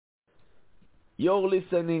You're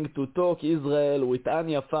listening to Talk Israel with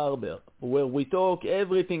Anya Farber, where we talk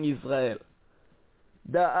everything Israel.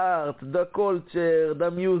 The art, the culture, the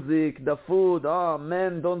music, the food. Oh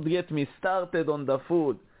man, don't get me started on the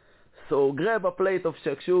food. So grab a plate of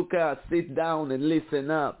shakshuka, sit down and listen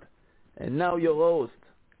up. And now your host,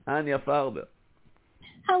 Anya Farber.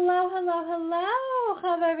 Hello, hello, hello,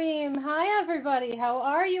 Chavarim. Hi, everybody. How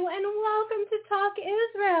are you? And welcome to Talk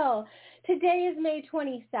Israel. Today is May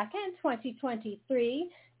 22nd,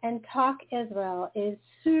 2023, and Talk Israel is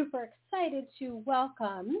super excited to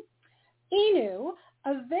welcome Inu,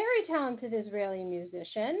 a very talented Israeli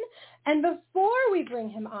musician. And before we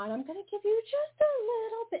bring him on, I'm going to give you just a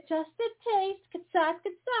little bit, just a taste,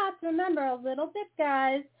 katsat, remember, a little bit,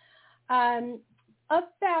 guys,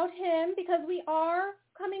 about him, because we are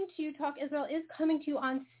coming to you, Talk Israel is coming to you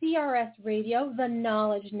on CRS Radio, the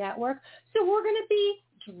Knowledge Network. So we're going to be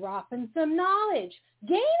dropping some knowledge,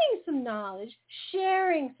 gaining some knowledge,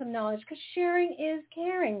 sharing some knowledge, because sharing is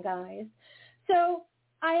caring, guys. So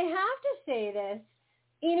I have to say this,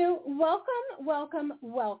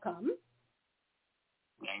 welcome.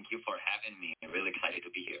 Thank you for having me. I'm really excited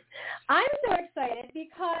to be here. I'm so excited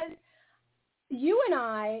because you and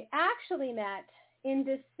I actually met in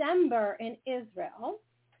December in Israel,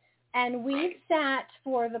 and we sat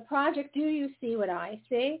for the project Do You See What I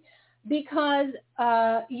See? Because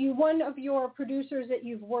one of your producers that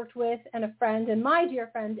you've worked with and a friend, and my dear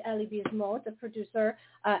friend Eli Bismot, the producer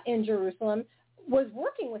in Jerusalem, was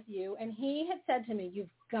working with you, and he had said to me, you've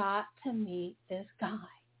got to meet this guy.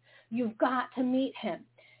 You've got to meet him.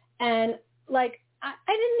 And I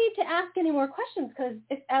didn't need to ask any more questions, because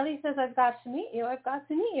if Eli says I've got to meet you, I've got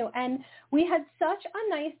to meet you. And we had such a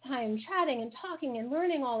nice time chatting and talking and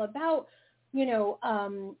learning all about,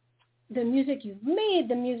 the music you've made,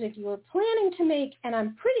 the music you were planning to make. And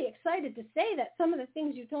I'm pretty excited to say that some of the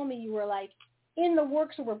things you told me you were in the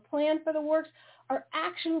works or were planned for the works are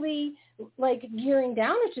actually gearing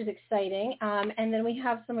down, which is exciting. And then we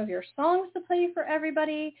have some of your songs to play for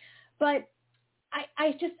everybody. But I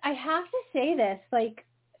have to say this,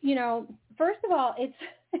 first of all,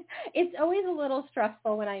 it's always a little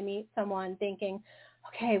stressful when I meet someone thinking,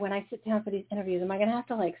 okay, when I sit down for these interviews, am I going to have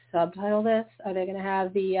to subtitle this? Are they going to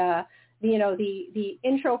have the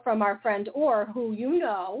intro from our friend Or, who you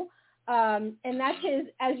know, and that's his,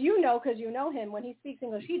 as you know, because you know him, when he speaks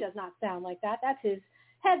English, he does not sound like that. That's his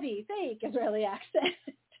heavy, fake Israeli accent.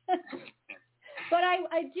 But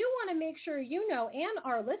I do want to make sure you know, and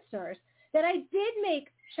our listeners, that I did make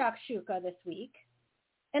shakshuka this week,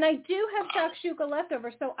 and I do have shakshuka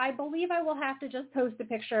leftover, so I believe I will have to just post a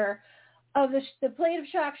picture of the plate of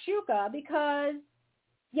shakshuka, because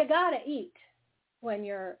you gotta eat when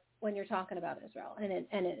you're talking about Israel and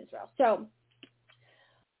in Israel. So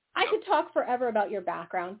I could talk forever about your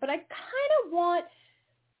background, but I kind of want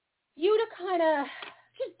you to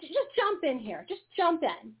just jump in here, just jump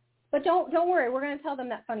in. But don't worry, we're going to tell them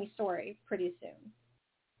that funny story pretty soon.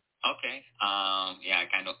 Okay. I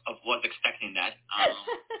kind of was expecting that.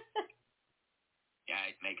 Yeah,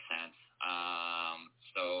 it makes sense.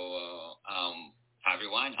 Hi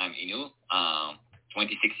everyone, I'm Inu,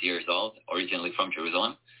 26 years old, originally from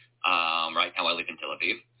Jerusalem. Right now I live in Tel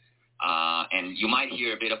Aviv. And you might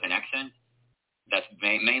hear a bit of an accent. That's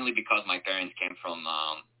mainly because my parents came from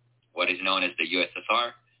what is known as the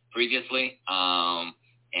USSR previously.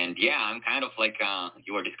 And yeah, I'm kind of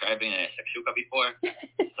you were describing a shakshuka before.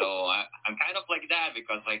 So I'm kind of like that,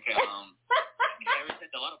 because I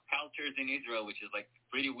inherited a lot of cultures in Israel, which is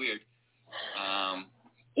pretty weird.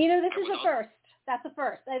 This is a first. That's a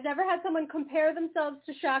first. I've never had someone compare themselves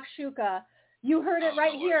to shakshuka. You heard it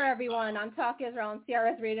right here, everyone, on Talk Israel on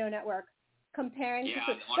CRS Radio Network. Comparing to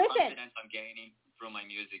the more confidence I'm gaining through my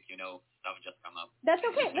music, stuff just come up. That's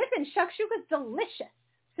okay. Listen, shakshuka is delicious.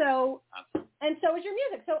 So, and so is your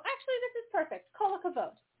music. So actually, this is perfect. Kol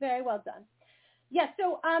hakavod. Very well done. Yes.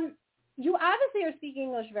 So, you obviously are speaking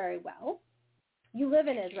English very well. You live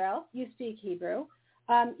in Israel. You speak Hebrew.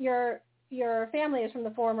 Your family is from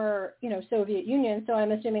the former, Soviet Union. So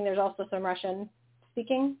I'm assuming there's also some Russian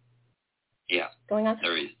speaking. Yeah. Going on.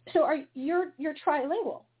 There is. So you're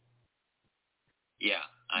trilingual. Yeah,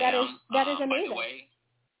 That is amazing. By the way,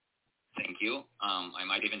 thank you. I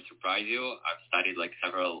might even surprise you. I've studied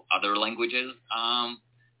several other languages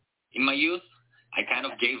in my youth. I kind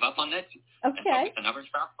of gave up on it. Okay. And another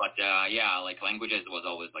stuff, but languages was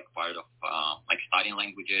always part of studying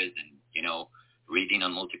languages and reading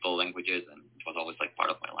on multiple languages, and it was always part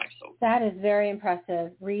of my life. So that is very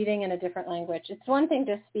impressive. Reading in a different language. It's one thing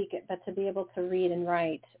to speak it, but to be able to read and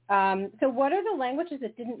write. So what are the languages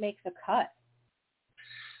that didn't make the cut?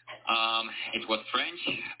 It was French,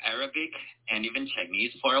 Arabic and even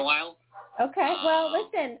Chinese for a while. Okay. Well,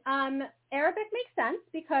 listen, Arabic makes sense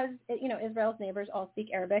because, Israel's neighbors all speak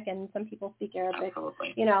Arabic, and some people speak Arabic.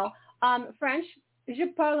 Absolutely. French, je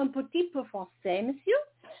parle un petit peu français, monsieur.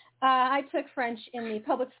 I took French in the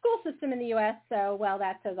public school system in the U.S., so, well,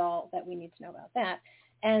 that says all that we need to know about that.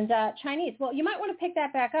 And Chinese, well, you might want to pick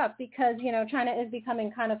that back up because, China is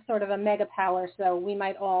becoming kind of sort of a mega power, so we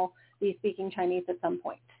might all be speaking Chinese at some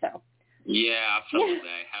point, so. Yeah, absolutely.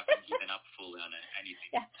 I haven't given up fully on anything.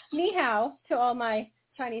 Yeah. Ni hao to all my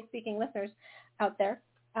Chinese-speaking listeners out there.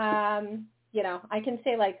 I can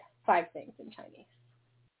say like 5 things in Chinese.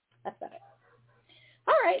 That's about it.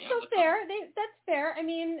 All right, so fair. That's fair. I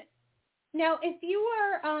mean, now if you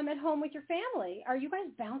are at home with your family, are you guys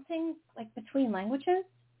bouncing like between languages?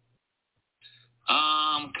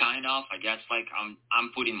 Kind of. I guess like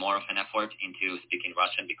I'm putting more of an effort into speaking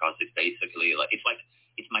Russian because it's basically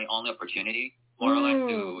it's my only opportunity, more or less,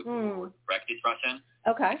 to practice Russian.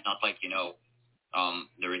 Okay. It's not like,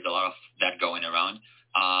 there is a lot of that going around.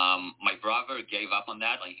 My brother gave up on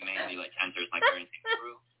that. Like, he mainly, answers my parents in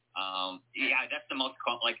Hebrew. Yeah, that's the most,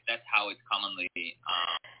 that's how it commonly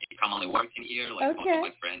works in here. Like, most of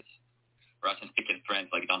my friends, Russian-speaking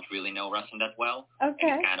friends, don't really know Russian that well. Okay.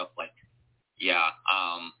 And it's kind of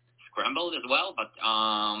scrambled as well, but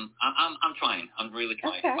I'm trying. I'm really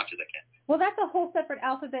trying as much as I can. Well, that's a whole separate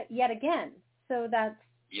alphabet yet again. So that's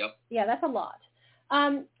that's a lot.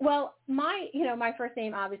 Well, my first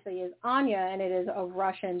name obviously is Anya, and it is of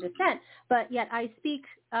Russian descent, but yet I speak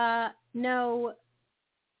no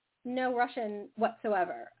Russian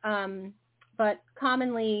whatsoever. But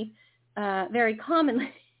commonly, very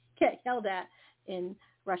commonly, get yelled at in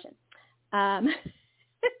Russian.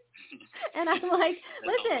 And I'm like,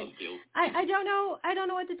 listen, I don't know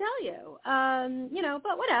what to tell you,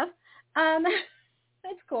 but whatever.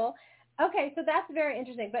 That's cool. Okay, so that's very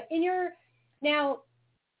interesting. But now,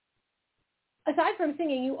 aside from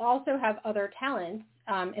singing, you also have other talents,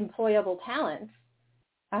 employable talents,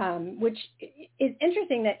 which is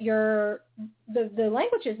interesting that the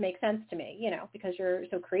languages make sense to me, because you're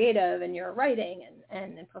so creative and you're writing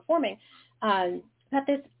and performing.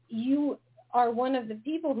 But you are one of the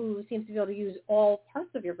people who seems to be able to use all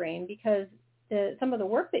parts of your brain because some of the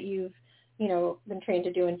work that you've been trained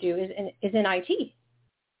to do is in IT.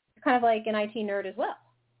 You're kind of like an IT nerd as well.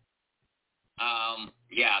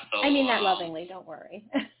 Yeah. So I mean that lovingly. Don't worry.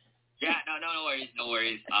 Yeah. No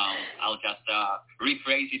worries. I'll just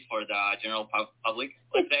rephrase it for the general public.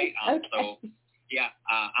 Let's say. Okay. So yeah,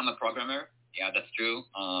 I'm a programmer. Yeah, that's true.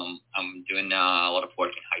 I'm doing a lot of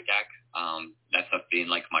work in high tech. That's been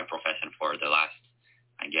my profession for the last,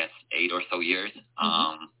 I guess, 8 or so years.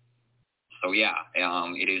 So yeah,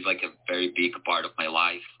 it is a very big part of my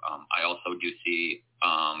life. I also do see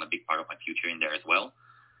a big part of my future in there as well.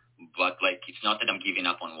 But it's not that I'm giving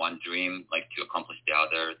up on one dream to accomplish the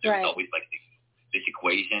other. There's always this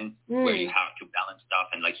equation where you have to balance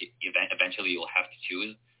stuff, and eventually you'll have to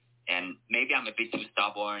choose. And maybe I'm a bit too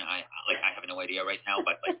stubborn. I have no idea right now,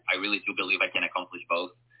 but I really do believe I can accomplish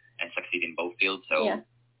both and succeed in both fields. So. Yeah.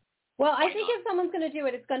 Well, I think if someone's going to do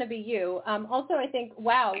it, it's going to be you. Also, I think,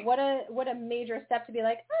 wow, what a major step to be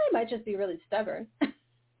I might just be really stubborn.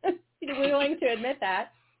 You're willing to admit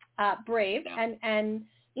that. Brave and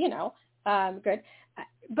good.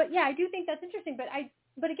 But yeah, I do think that's interesting.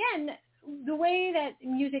 But again, the way that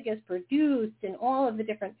music is produced and all of the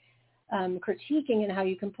different critiquing and how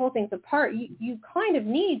you can pull things apart, you kind of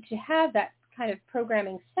need to have that kind of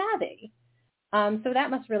programming savvy. So that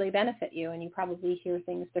must really benefit you, and you probably hear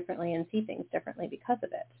things differently and see things differently because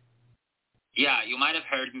of it. Yeah, you might have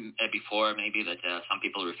heard before maybe that some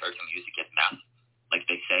people refer to music as math.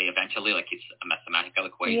 They say eventually it's a mathematical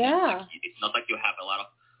equation. Yeah. It's not you have a lot of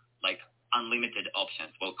unlimited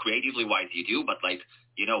options. Well, creatively wise you do, but it's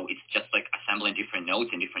just assembling different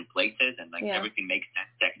notes in different places and everything makes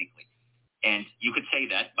sense technically. And you could say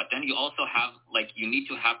that, but then you also have you need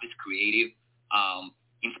to have this creative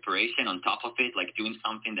inspiration on top of it, doing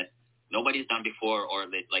something that nobody's done before, or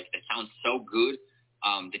that that sounds so good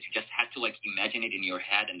that you just had to imagine it in your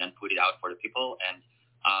head and then put it out for the people. And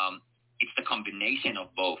it's the combination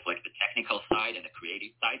of both, the technical side and the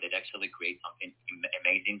creative side, that actually creates something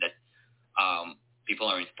amazing that people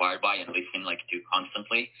are inspired by and listen to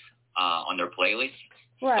constantly on their playlist.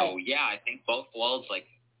 Right. So yeah, I think both worlds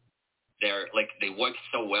they work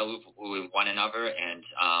so well with one another, and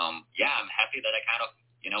I'm happy that I kind of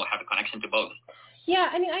have a connection to both. Yeah,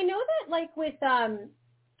 I mean, I know that with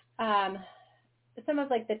some of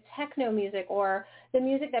the techno music or the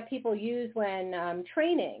music that people use when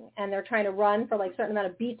training and they're trying to run for certain amount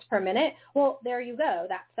of beats per minute. Well, there you go.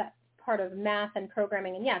 That's part of math and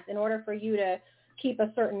programming. And yes, in order for you to keep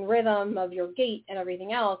a certain rhythm of your gait and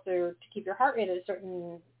everything else, or to keep your heart rate at a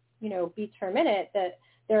certain, beats per minute, that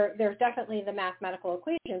there's definitely the mathematical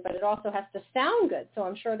equation, but it also has to sound good. So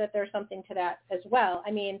I'm sure that there's something to that as well.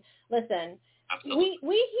 I mean, listen,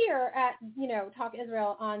 we here at, Talk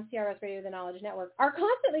Israel on CRS Radio, the Knowledge Network, are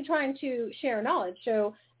constantly trying to share knowledge.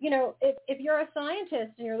 So, if you're a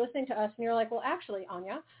scientist and you're listening to us and you're like, well, actually,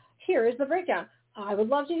 Anya, here is the breakdown. I would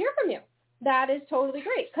love to hear from you. That is totally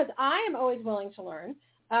great, because I am always willing to learn.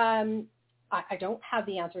 I don't have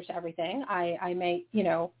the answers to everything. I may,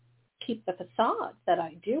 keep the facade that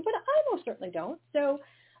I do, but I most certainly don't. So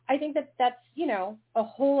I think that's, a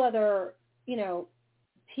whole other,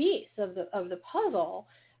 piece of the puzzle,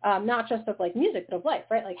 not just of like music, but of life,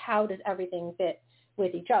 right? Like, how does everything fit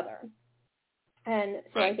with each other? And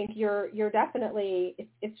so I think you're definitely,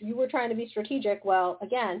 if you were trying to be strategic, well,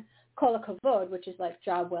 again, kol hakavod, which is like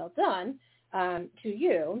job well done, to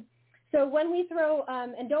you. So when we throw,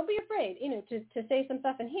 and don't be afraid, to say some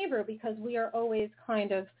stuff in Hebrew, because we are always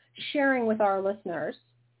kind of sharing with our listeners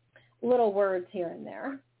little words here and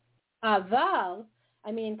there. Aval,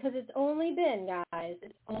 because it's only been, guys,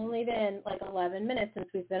 like 11 minutes since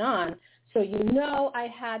we've been on. So I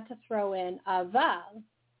had to throw in aval.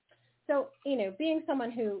 So, being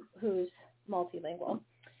someone who's multilingual,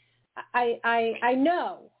 I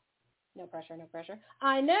know, no pressure,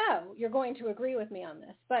 I know you're going to agree with me on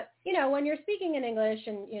this. But, when you're speaking in English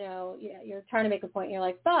and, you're trying to make a point and you're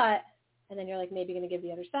like, but, and then you're like maybe going to give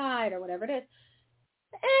the other side or whatever it is,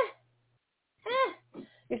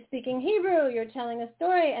 you're speaking Hebrew, you're telling a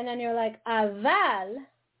story, and then you're like, aval.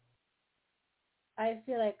 I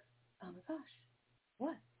feel like, oh my gosh,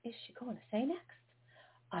 what is she going to say next?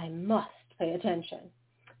 I must pay attention.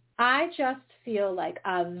 I just feel like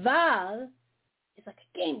aval is like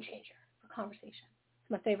a game changer for conversation.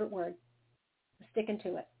 It's my favorite word. I'm sticking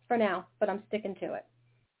to it for now, but I'm sticking to it.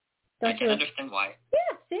 I can understand why.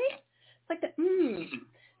 Yeah, see? It's like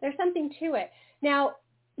there's something to it. Now,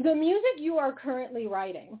 the music you are currently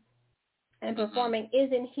writing and performing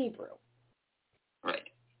is in Hebrew. Right.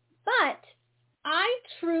 But I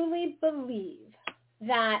truly believe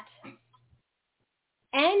that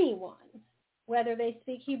anyone, whether they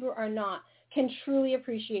speak Hebrew or not, can truly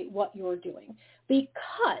appreciate what you're doing,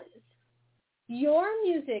 because your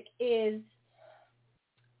music is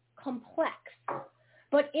complex,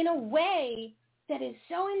 but in a way that is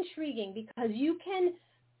so intriguing, because you can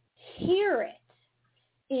hear it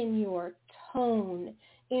in your tone,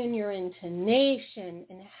 in your intonation,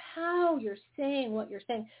 and how you're saying what you're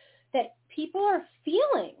saying, that people are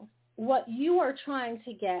feeling what you are trying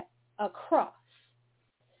to get across.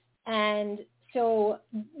 And so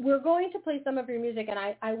we're going to play some of your music, and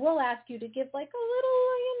I will ask you to give like a little,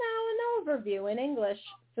 an overview in English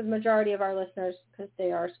for the majority of our listeners, because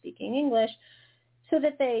they are speaking English, so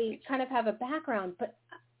that they kind of have a background. But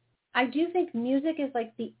I do think music is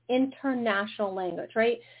like the international language,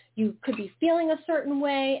 right? You could be feeling a certain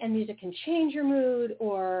way, and music can change your mood,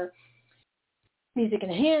 or music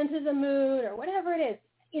enhances a mood, or whatever it is.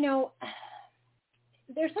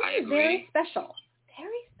 There's something very special.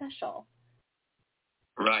 Very special.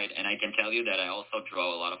 Right, and I can tell you that I also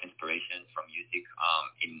draw a lot of inspiration from music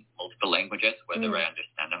in multiple languages, whether I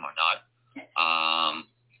understand them or not.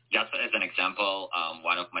 Just as an example,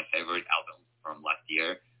 one of my favorite albums from last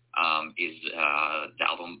year is the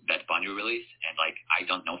album that Bunny released, and like, I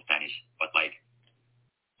don't know Spanish, but like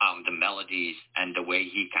the melodies and the way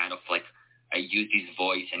he kind of like used his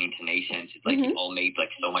voice and intonations, it's like it all made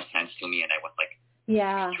like so much sense to me, and I was like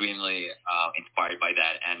extremely inspired by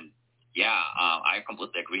that. And I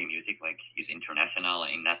completely agree. Music like is international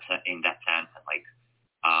in that sense, and like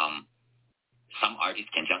some artists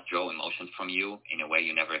can just draw emotions from you in a way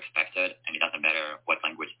you never expected, and it doesn't matter what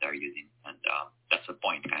language they're using, and that's the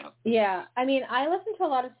point, kind of. Yeah, I listen to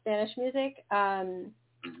a lot of Spanish music,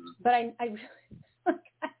 but I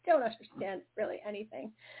don't understand really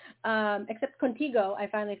anything, except contigo. I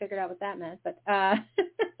finally figured out what that meant, but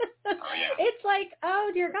it's like,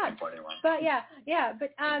 oh dear God. But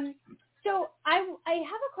but so I have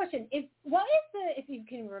a question. If you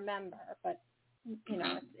can remember, but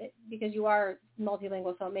because you are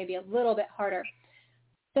multilingual, so it may be a little bit harder.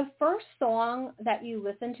 The first song that you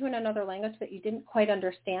listened to in another language that you didn't quite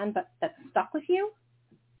understand, but that stuck with you?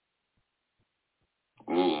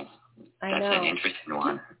 Ooh, that's an interesting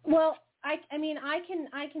one. Well, I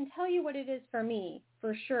can tell you what it is for me,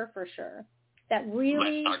 for sure. That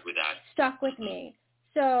really Let's start with that. Stuck with me.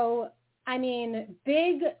 So,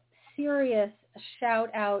 big, serious shout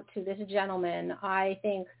out to this gentleman. I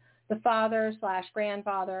think the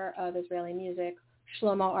father/grandfather of Israeli music,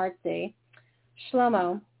 Shlomo Artsy.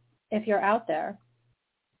 Shlomo, if you're out there,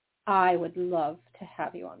 I would love to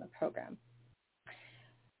have you on the program.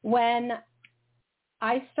 When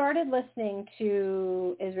I started listening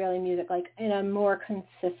to Israeli music, like in a more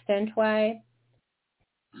consistent way,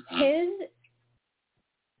 a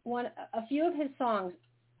few of his songs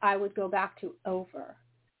I would go back to over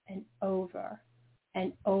and over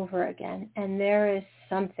and over again. And there is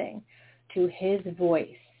something to his voice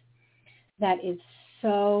that is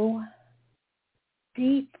so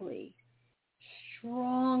deeply,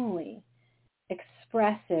 strongly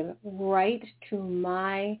expressive right to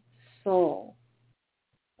my soul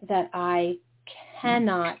that I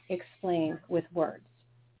cannot explain with words.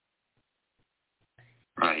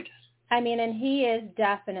 Right. I mean, and he has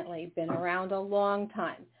definitely been around a long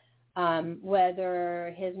time.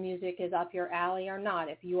 Whether his music is up your alley or not,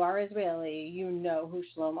 if you are Israeli, you know who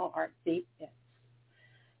Shlomo Artsy is.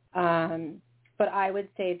 But I would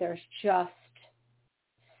say there's just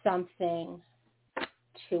something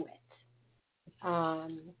to it. I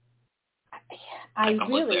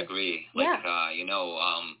completely really agree. Yeah.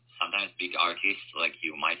 Sometimes big artists, like,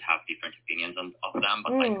 you might have different opinions of them,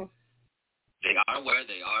 but like, they are where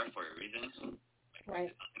they are for a reason.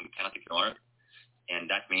 Right. You cannot ignore. And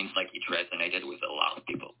that means, like, it resonated with a lot of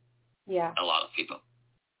people. Yeah. A lot of people.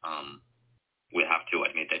 We have to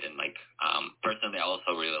admit it. And, like, personally, I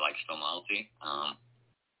also really like Shlomo Artsy.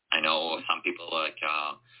 I know some people, like,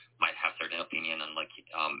 might have certain opinion on, like,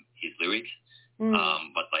 his lyrics.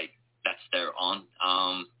 But, like, that's their own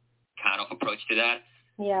kind of approach to that.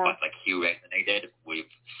 Yeah. But, like, he resonated with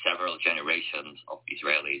several generations of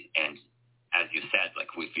Israelis. And as you said,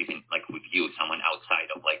 like, with you, someone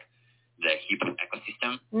outside of, like, the hip hop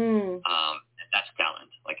ecosystem, that's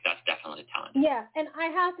talent. Like, that's definitely talent. Yeah, and I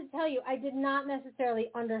have to tell you, I did not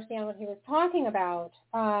necessarily understand what he was talking about.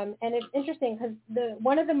 And it's interesting because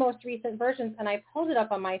one of the most recent versions, and I pulled it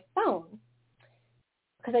up on my phone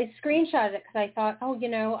because I screenshotted it because I thought,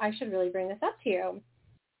 I should really bring this up to you.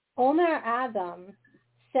 Omer Adam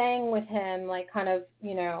sang with him, like, kind of,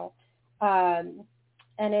 and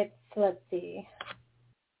it's, let's see,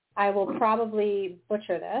 I will probably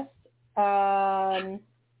butcher this.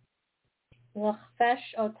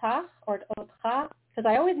 L'chfesh otach or otcha, because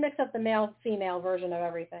I always mix up the male-female version of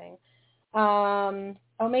everything.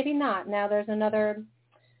 Maybe not. Now there's another.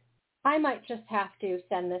 I might just have to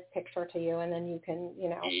send this picture to you, and then you can,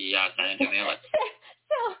 Yeah, send it to me.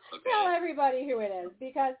 Tell everybody who it is,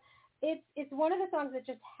 because it's one of the songs that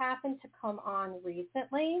just happened to come on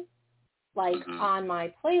recently, like on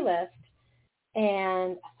my playlist,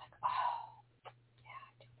 and I was like, oh, yeah,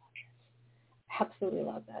 I do love this. Absolutely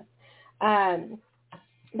love this.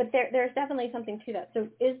 But there's definitely something to that. So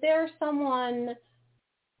is there someone,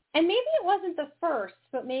 and maybe it wasn't the first,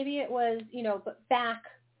 but maybe it was, but back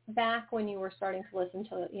when you were starting to listen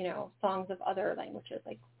to, songs of other languages,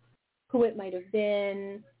 like who it might have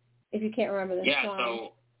been, if you can't remember the song. Yeah,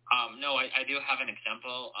 so, no, I do have an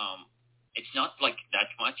example. It's not, like, that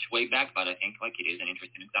much way back, but I think, like, it is an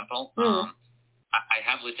interesting example. I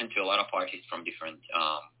have listened to a lot of artists from different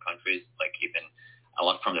countries, like even a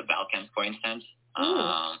lot from the Balkans, for instance.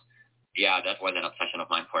 Yeah, that was an obsession of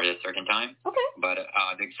mine for a certain time. Okay. But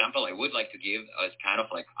the example I would like to give is kind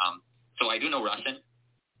of like, so I do know Russian.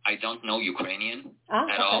 I don't know Ukrainian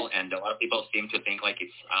at all, and a lot of people seem to think like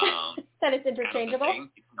it's that it's interchangeable. Kind of the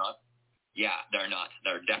same. It's not. Yeah, they're not.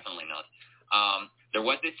 They're definitely not. There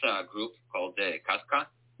was this group called the Kaska.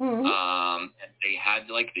 And they had,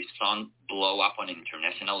 like, this song blow up on an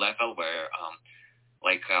international level where,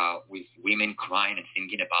 with women crying and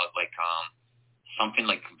singing about, like, something,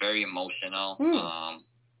 like, very emotional,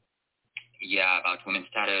 about women's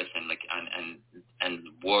status and, like, and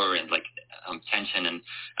war and, like, tension and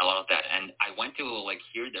a lot of that. And I went to, like,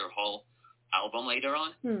 hear their whole album later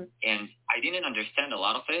on, and I didn't understand a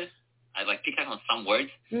lot of it. I, like, picked up on some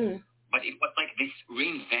words. But it was like this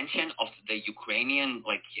reinvention of the Ukrainian,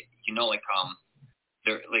 like,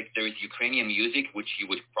 there's Ukrainian music, which you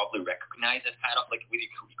would probably recognize as kind of like with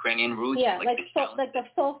Ukrainian roots. Yeah, like the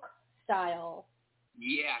folk style.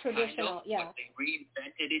 Yeah, traditional. Kind of, yeah. But they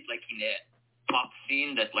reinvented it like in a pop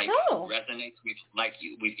scene that like resonates with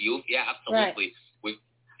with youth. Yeah, absolutely. Right. With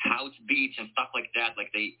house beats and stuff like that.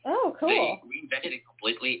 Like they cool. They reinvented it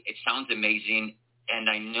completely. It sounds amazing. And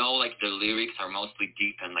I know, like, the lyrics are mostly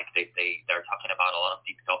deep and, like, they're talking about a lot of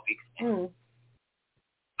deep topics. And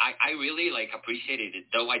I really, like, appreciated it.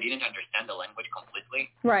 Though I didn't understand the language completely.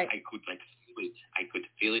 Right. I could, like, feel it. I could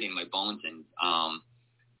feel it in my bones. And,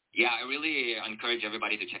 I really encourage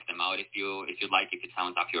everybody to check them out if you like, if it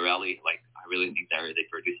sounds up your alley. Like, I really think they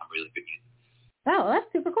produce some really good music. Oh, that's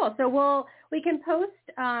super cool. So we can post,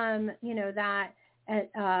 that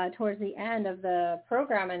at, towards the end of the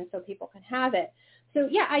program, and so people can have it. So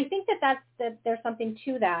yeah, I think that there's something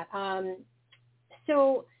to that.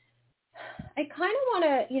 So I kind of want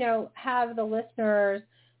to, have the listeners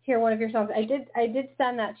hear one of your songs. I did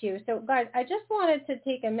send that to you. So guys, I just wanted to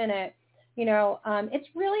take a minute. It's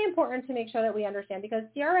really important to make sure that we understand, because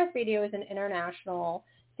CRS Radio is an international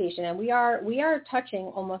station, and we are touching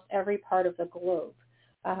almost every part of the globe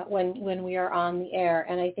when we are on the air,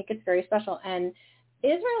 and I think it's very special. And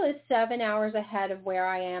Israel is 7 hours ahead of where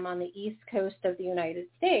I am on the East Coast of the United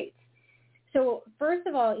States. So first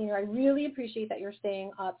of all, I really appreciate that you're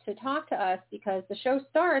staying up to talk to us, because the show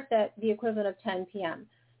starts at the equivalent of 10 p.m.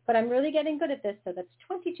 But I'm really getting good at this, so that's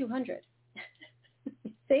 2200.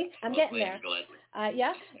 See, I'm getting there.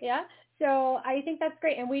 Yeah. So I think that's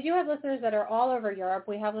great. And we do have listeners that are all over Europe.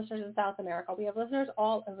 We have listeners in South America. We have listeners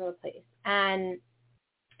all over the place. And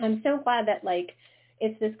I'm so glad that,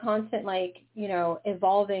 it's this constant,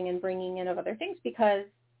 evolving and bringing in of other things, because,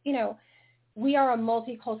 we are a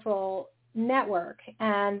multicultural network,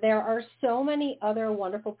 and there are so many other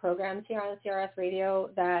wonderful programs here on CRS Radio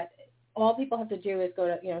that all people have to do is go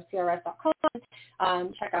to, CRS.com,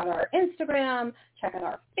 check out our Instagram, check out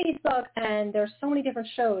our Facebook, and there's so many different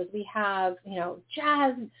shows. We have,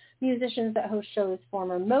 jazz musicians that host shows,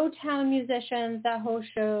 former Motown musicians that host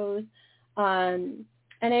shows,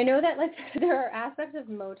 and I know that, there are aspects of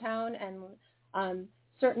Motown and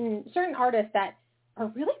certain artists that are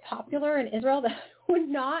really popular in Israel that would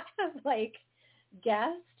not have,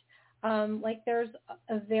 guessed. There's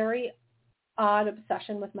a very odd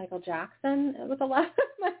obsession with Michael Jackson with a lot of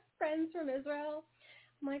my friends from Israel.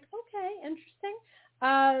 I'm like, okay, interesting.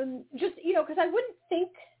 Just, because I wouldn't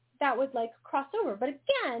think that would, cross over. But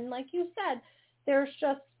again, like you said, there's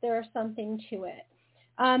something to it.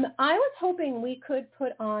 I was hoping we could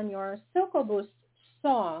put on your Silko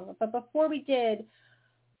song, but before we did,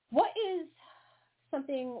 what is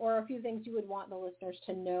something or a few things you would want the listeners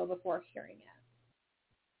to know before hearing it?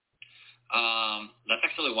 That's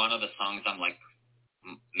actually one of the songs I'm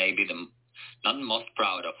maybe not the most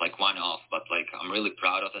proud of, one off, but I'm really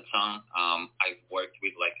proud of that song. I've worked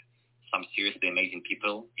with some seriously amazing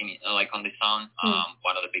people on this song.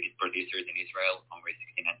 One of the biggest producers in Israel, Omri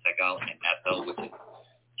 16 and Segal, and Ethel,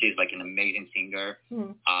 she's an amazing singer,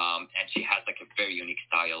 and she has a very unique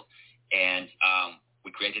style. And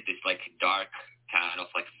we created this dark kind of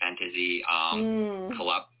fantasy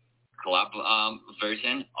collab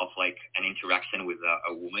version of an interaction with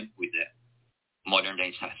a woman, with a modern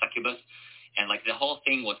day succubus, and the whole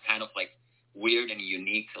thing was kind of weird and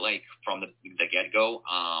unique from the get-go,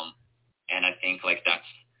 and I think that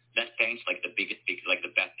paints the biggest picture, the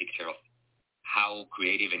best picture of how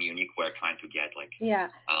creative and unique we're trying to get, at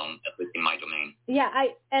least in my domain. Yeah,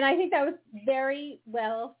 I think that was very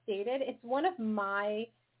well stated. It's one of my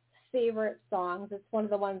favorite songs. It's one of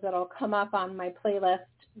the ones that'll come up on my playlist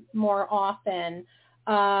more often.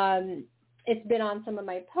 It's been on some of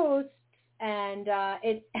my posts, and I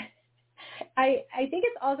think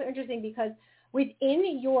it's also interesting because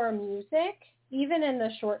within your music, even in the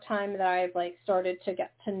short time that I've started to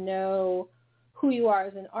get to know who you are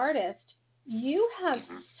as an artist, you have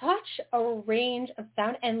such a range of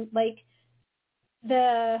sound, and I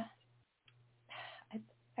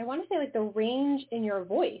want to say the range in your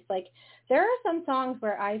voice. There are some songs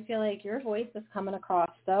where I feel your voice is coming across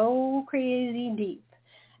so crazy deep,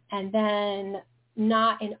 and then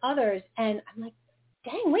not in others. And I'm like,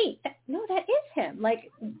 dang, wait, that is him.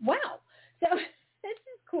 Wow. So this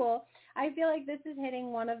is cool. I feel this is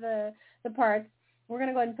hitting one of the parts. We're going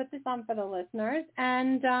to go ahead and put this on for the listeners.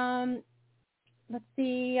 And let's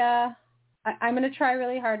see. I'm going to try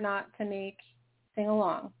really hard not to sing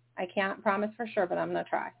along. I can't promise for sure, but I'm going to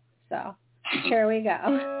try. So here we go.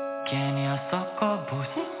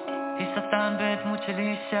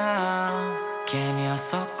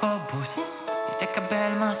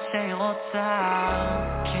 תקבל מה שהיא רוצה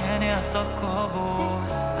כי אני הסוקובוס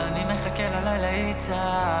אני מחכה ללילה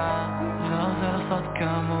איתה לא זה לעשות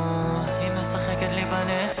כמוס היא משחקת לי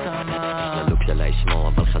בנשמה לדוק שלה ישמור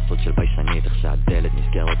אבל חסות של ביישנית איך שהדלת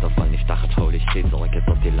נסגרת אבל נפתחת הולי שיט זורקת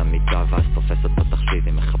אותי למיטה ואז תופסת בתחתית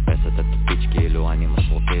היא מחפשת את הפיץ' כאילו אני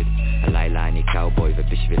משרוקית הלילה אני קאובוי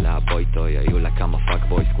ובשבילה הבויטוי היו לה כמה פאק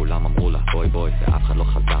בויס כולם אמרו לה בוי בוי ואף אחד לא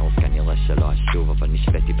חזר אז כנראה שלא אשוב אבל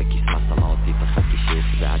נשוויתי בקיסמה שמה אותי תחת קישוף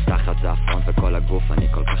והתחת זה הפרונט וכל הגוף אני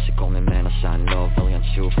כל כך שיקור ממנה שאני לא עובר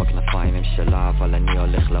ינשוף הכנפיים הם שלה אבל אני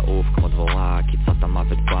הולך לעוף כמו דבורה קיצת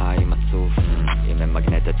המוות בא עם עצוף אם הם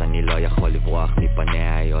מגנטת אני לא יכול לברוח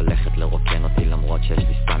מפניה היא הולכת לרוקן אותי למרות שיש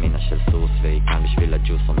לי סטמינה של סוס והיא כאן בשביל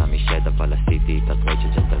הג'וס אומנם משד אבל עשיתי את הטרייד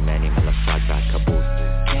של ג'נטלמנים על השד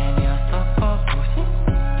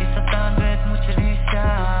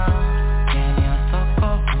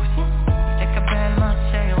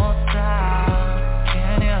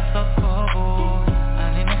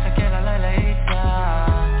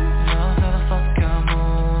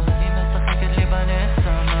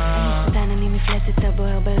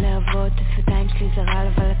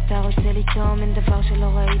עושה לי טוב מן דבר שלא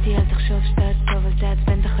ראיתי, אל תחשוב שאתה טוב, אל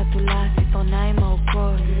תעצבן את החתולה, ציפורניים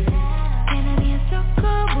ארוכות. כן אני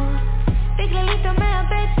הסוקובוס, בגללי אתה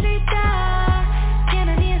מאבד שליטה. כן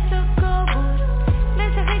אני הסוקובוס,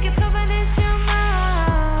 משחק איתך בנשמה.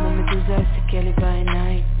 כמו מדוזה הסתכל לי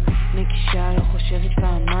בעיניים, נקישה לא חושבת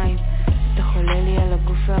פעמיים. אתה חולה לי על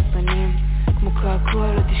הגוף והפנים, כמו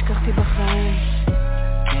קעקוע לא תשכחתי בחיים.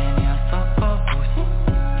 כן אני הסוקובוס,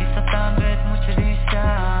 היא שטן בדמות של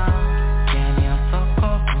אישה. כן אני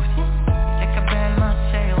הסוקובוס, לקבל מה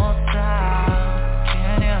שהיא רוצה. כן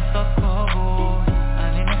אני הסוקובוס,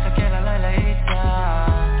 אני מסתכל הלילה איתה.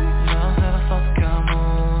 לא עוזר לעשות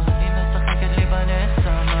כמוה, היא משחקת לי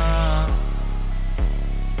בנשמה.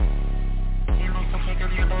 היא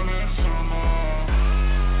משחקת לי בנשמה.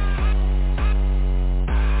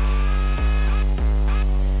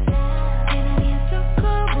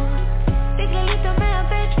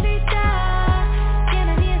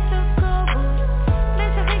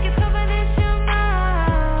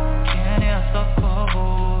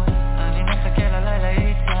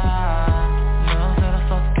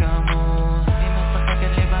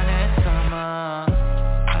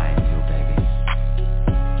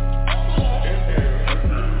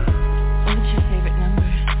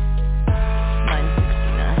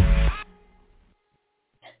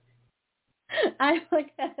 I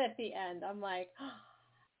like that at the end. I'm like,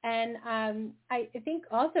 and I think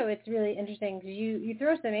also it's really interesting because you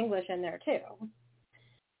throw some English in there too.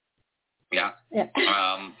 Yeah. Yeah.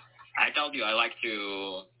 I told you I like to,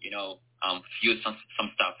 fuse some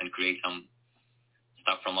stuff and create some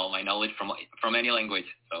stuff from all my knowledge from any language.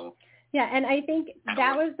 So. Yeah, and I think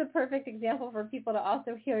that was the perfect example for people to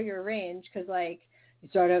also hear your range because, like, you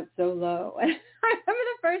start out so low. And I remember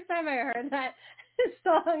the first time I heard that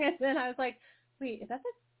song, and then I was like, wait, is that's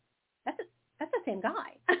the same guy.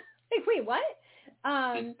 Like, wait, what?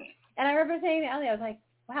 And I remember saying to Ellie, I was like,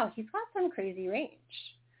 wow, he's got some crazy range,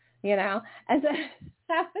 And so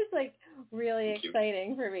that was like really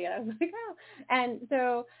exciting for me. I was like, oh. And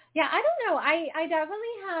so, yeah, I don't know. I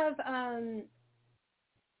definitely have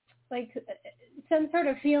like some sort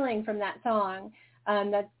of feeling from that song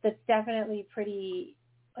that's definitely pretty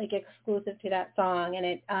like exclusive to that song. And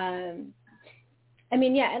it, I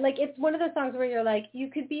mean, yeah, like it's one of those songs where you're like, you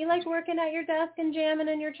could be like working at your desk and jamming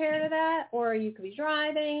in your chair to that, or you could be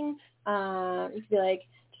driving. You could be like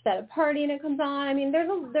just at a party and it comes on. I mean, there's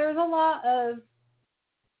a lot of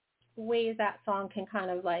ways that song can kind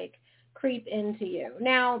of like creep into you.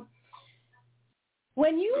 Now,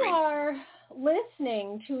 when you are listening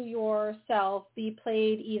to yourself be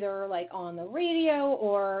played either like on the radio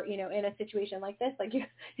or, in a situation like this, like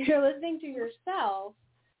you're listening to yourself,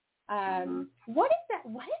 what is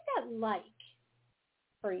that like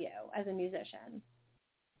for you as a musician?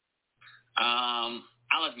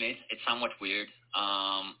 I'll admit it's somewhat weird,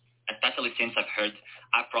 especially since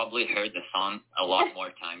I've probably heard the song a lot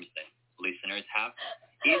more times than listeners have.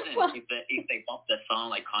 Even if they bump the song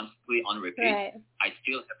like constantly on repeat, right. I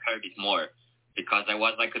still have heard it more because I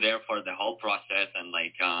was like there for the whole process and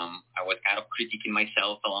like I was kind of critiquing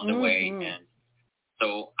myself along the way, and so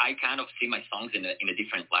I kind of see my songs in a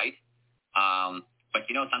different light. But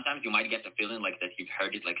sometimes you might get the feeling like that you've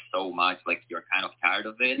heard it like so much, like you're kind of tired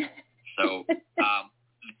of it. So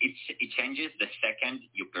it changes the second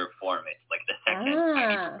you perform it. Like the second I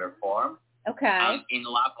need to perform. Okay. I'm in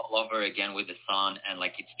love all over again with the song, and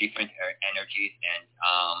like it's different energies, and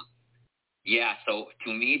so to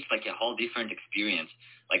me it's like a whole different experience.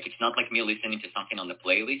 Like it's not like me listening to something on the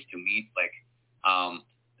playlist. To me it's like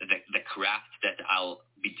the craft that I'll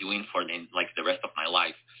be doing for the rest of my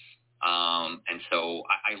life. And so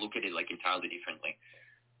I look at it like entirely differently.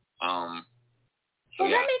 Well,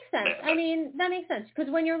 that makes sense. I mean, that makes sense because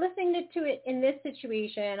when you're listening to it in this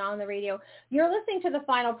situation on the radio, you're listening to the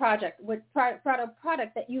final product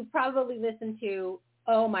that you probably listened to,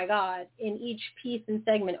 oh my God, in each piece and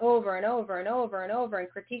segment over and over and over and over and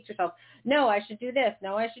critique yourself. No, I should do this.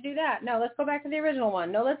 No, I should do that. No, let's go back to the original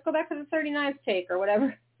one. No, let's go back to the 39th take or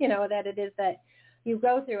whatever, that it is that you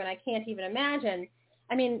go through. And I can't even imagine.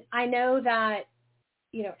 I mean, I know that,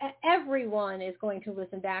 everyone is going to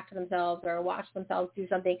listen back to themselves or watch themselves do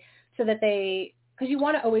something so that because you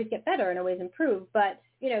want to always get better and always improve, but,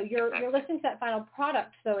 you're listening to that final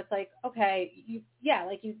product. So it's like, okay, you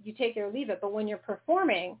take it or leave it. But when you're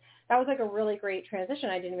performing, that was like a really great transition.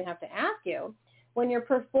 I didn't even have to ask you. When you're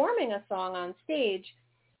performing a song on stage,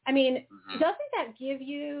 I mean, doesn't that give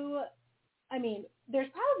you, I mean,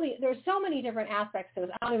 there's so many different aspects to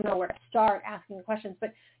this. I don't even know where to start asking the questions,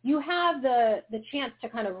 but you have the chance to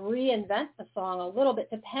kind of reinvent the song a little bit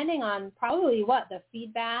depending on probably the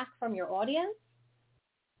feedback from your audience.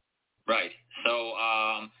 Right. So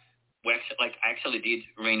I actually did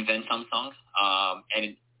reinvent some songs,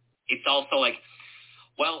 and it's also like,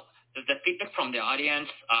 well, the feedback from the audience,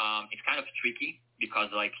 it's kind of tricky because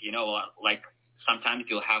sometimes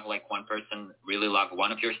you'll have like one person really love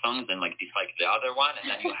one of your songs and like dislike the other one,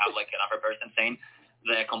 and then you'll have like another person saying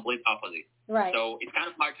the complete opposite. Right. So it's kind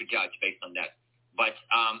of hard to judge based on that. But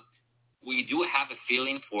we do have a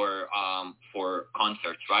feeling for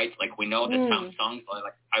concerts, right? Like we know that some songs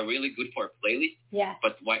are really good for a playlist. Yeah.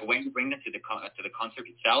 But when you bring them to the concert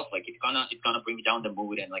itself, like it's gonna bring down the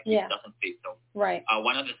mood and like it doesn't fit. So right.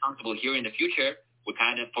 One of the songs we'll hear in the future, we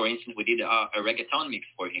kind of, for instance, we did a reggaeton mix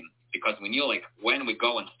for him because we knew like when we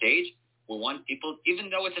go on stage, we want people, even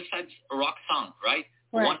though it's a sad rock song, right?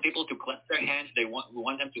 We want people to clap their hands. We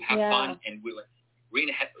want them to have fun, and we like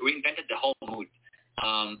reinvented the whole mood.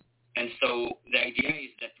 And so the idea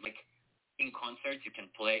is that like in concerts you can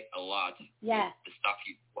play a lot. Yeah. The stuff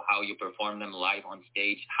how you perform them live on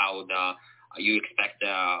stage, how you expect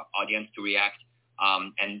the audience to react.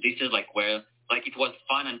 And this is like where like it was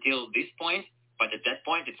fun until this point, but at that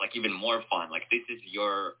point it's like even more fun. Like this is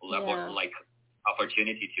your level like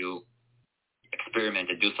opportunity to experiment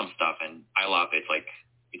and do some stuff, and I love it. Like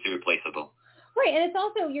it's irreplaceable. Right, and it's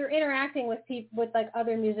also you're interacting with people, with like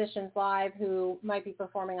other musicians live who might be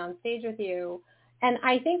performing on stage with you. And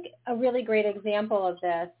I think a really great example of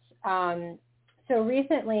this. So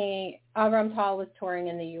recently, Avram Tal was touring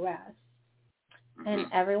in the U.S. And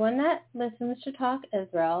everyone that listens to Talk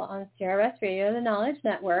Israel on CRS Radio, the Knowledge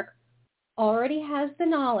Network, already has the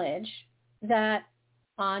knowledge that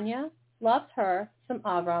Anya loves her some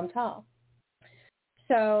Avram Tal.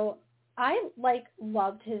 So I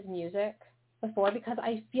loved his music before because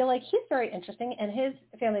I feel like he's very interesting, and his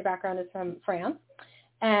family background is from France,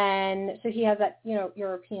 and so he has that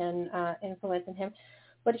European influence in him.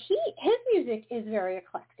 But his music is very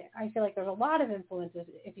eclectic. I feel like there's a lot of influences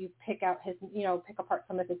if you pick apart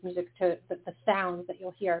some of his music to the sounds that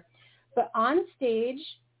you'll hear. But on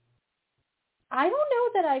stage, I don't know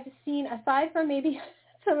that I've seen, aside from maybe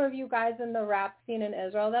some of you guys in the rap scene in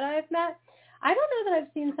Israel that I've met, I don't know that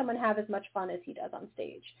I've seen someone have as much fun as he does on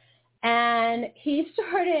stage. And he was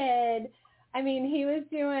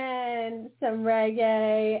doing some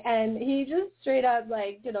reggae, and he just straight up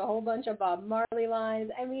did a whole bunch of Bob Marley lines.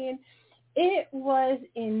 I mean, it was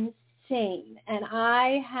insane. And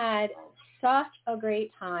I had such a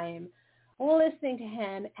great time listening to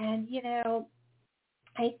him. And,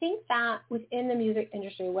 I think that within the music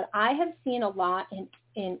industry, what I have seen a lot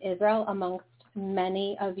in Israel amongst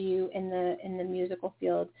many of you in the musical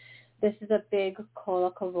field, this is a big kol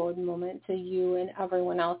hakavod moment to you and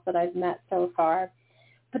everyone else that I've met so far.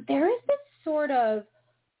 But there is this sort of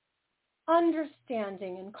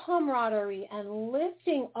understanding and camaraderie and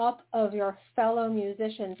lifting up of your fellow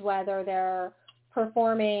musicians, whether they're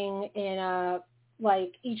performing in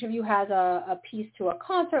each of you has a piece to a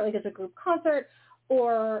concert, like it's a group concert,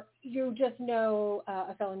 or you just know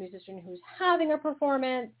a fellow musician who's having a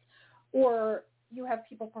performance, or you have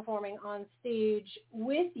people performing on stage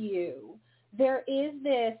with you. There is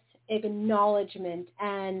this acknowledgement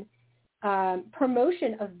and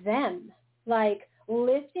promotion of them, like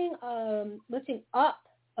lifting up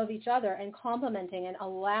of each other and complimenting and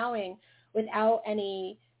allowing without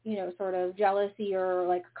any, sort of jealousy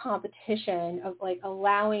or competition of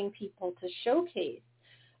allowing people to showcase.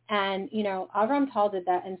 And, Avram Tal did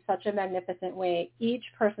that in such a magnificent way. Each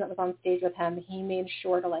person that was on stage with him, he made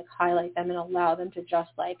sure to highlight them and allow them to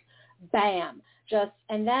just bam.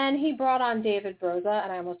 And then he brought on David Broza,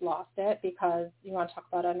 and I almost lost it because you want to talk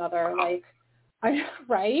about another, right? I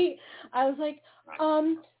was like,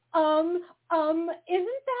 isn't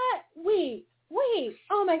that, wait,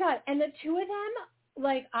 oh my God. And the two of them,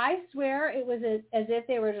 I swear it was as if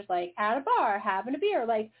they were just at a bar, having a beer,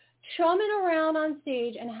 chumming around on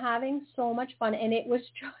stage and having so much fun. And it was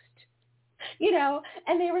just,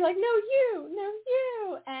 and they were like, no, you.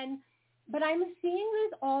 But I'm seeing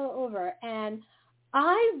this all over. And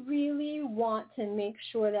I really want to make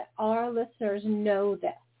sure that our listeners know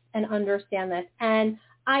this and understand this. And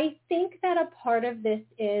I think that a part of this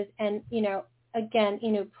is, and, again,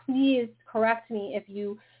 please correct me if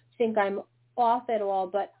you think I'm off at all,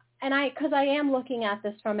 because I am looking at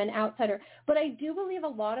this from an outsider, but I do believe a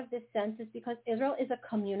lot of this sense is because Israel is a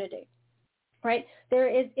community, right?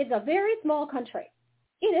 It's a very small country.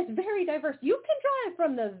 It is very diverse. You can drive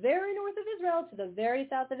from the very north of Israel to the very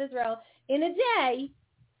south of Israel in a day.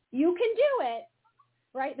 You can do it,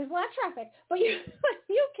 right? There's a lot of traffic, but you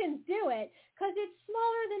can do it because it's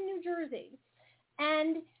smaller than New Jersey.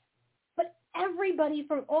 But everybody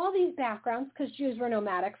from all these backgrounds, because Jews were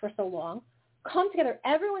nomadic for so long, come together.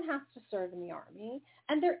 Everyone has to serve in the army.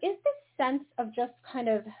 And there is this sense of just kind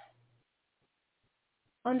of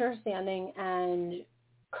understanding and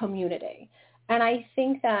community. And I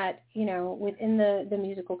think that, within the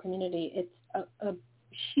musical community, it's a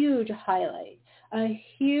huge highlight, a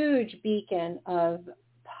huge beacon of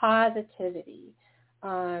positivity.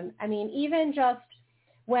 Even just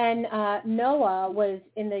when Noah was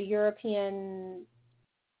in the European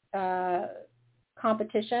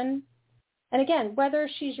competition, and again, whether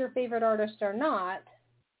she's your favorite artist or not,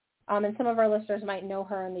 and some of our listeners might know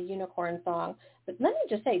her in the Unicorn song, but let me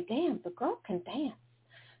just say, damn, the girl can dance.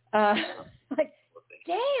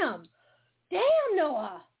 Damn,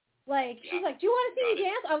 Noah. She's like, do you want to see me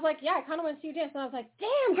dance? I was like, yeah, I kind of want to see you dance. And I was like,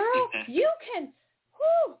 damn, girl, you can,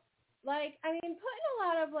 whoo. Putting a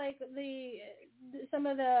lot of some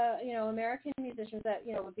of the, American musicians that,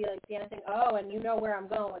 would be dancing, oh, and you know where I'm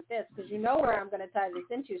going with this, because you know where I'm going to tie this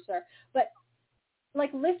into, sir. But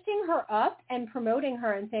lifting her up and promoting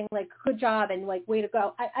her and saying good job and way to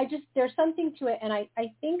go. I just, there's something to it. And I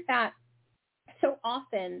think that so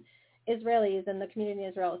often Israelis and the community in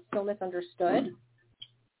Israel is so misunderstood.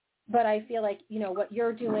 But I feel like, what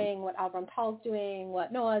you're doing, what Avram Tal's doing,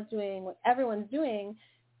 what Noah's doing, what everyone's doing,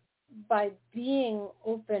 by being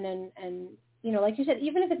open and like you said,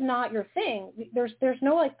 even if it's not your thing, there's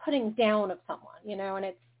no putting down of someone, and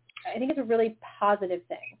I think it's a really positive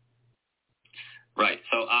thing. Right.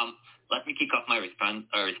 So let me kick off my response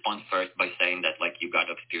first by saying that you got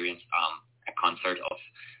to experience a concert of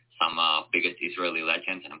some biggest Israeli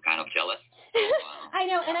legends, and I'm kind of jealous. I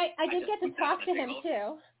know, and I did get to talk to him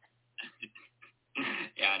too.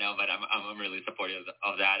 Yeah, I know, but I'm really supportive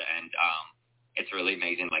of that, and it's really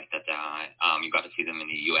amazing that you got to see them in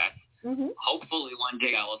the U.S. Mm-hmm. Hopefully one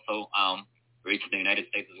day I'll also reach the United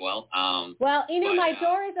States as well. My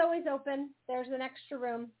door is always open. There's an extra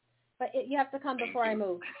room, but you have to come before I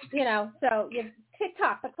move. So you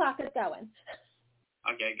tick-tock, the clock is going.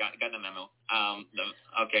 Okay, got the memo.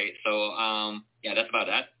 That's about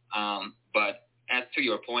that. But as to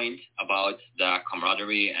your point about the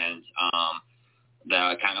camaraderie and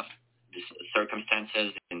the kind of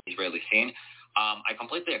circumstances in the Israeli scene, I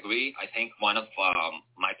completely agree. I think one of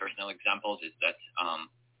my personal examples is that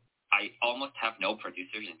I almost have no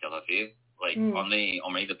producers in Tel Aviv.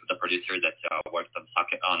 Only the producer that worked on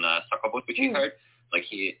Succubus, which you heard.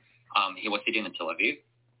 He was sitting in Tel Aviv.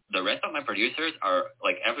 The rest of my producers are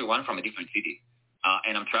everyone from a different city,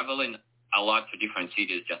 and I'm traveling a lot to different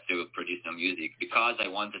cities just to produce the music because I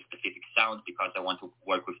want a specific sound, because I want to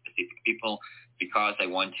work with specific people, because I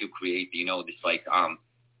want to create this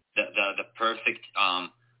the perfect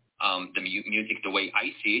the music the way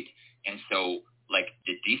I see it. And so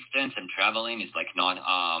the distance and traveling is not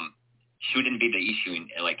shouldn't be the issue in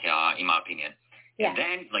my opinion. Yeah. And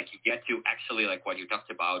then you get to actually what you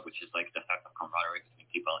talked about, which is the fact of camaraderie between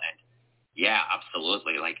people. And yeah,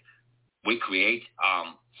 absolutely. We create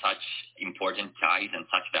such important ties and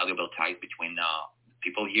such valuable ties between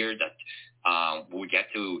people here that we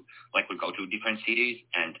get to we go to different cities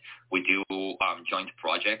and we do joint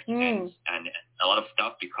projects and a lot of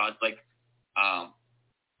stuff because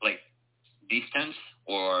distance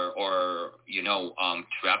or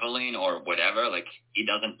traveling or whatever, it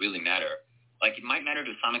doesn't really matter. It might matter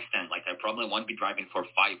to some extent. I probably won't be driving for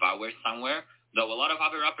 5 hours somewhere, though a lot of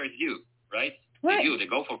other rappers do, right? Right. They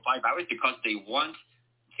go for 5 hours because they want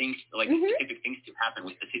things specific things to happen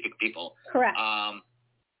with specific people. Correct.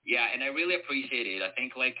 And I really appreciate it. I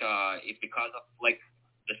think it's because of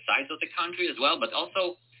the size of the country as well, but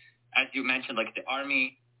also as you mentioned, the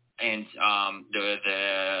army and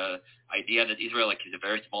the idea that Israel is a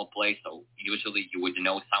very small place, so usually you would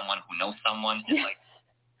know someone who knows someone,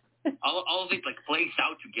 and all of it plays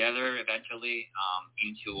out together eventually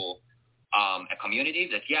into a community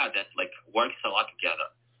that works a lot together.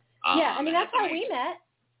 That's how we met.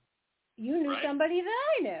 You knew somebody that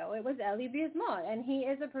I knew. It was Eli Biazma, and he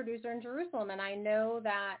is a producer in Jerusalem, and I know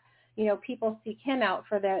that people seek him out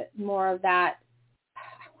for the more of that. I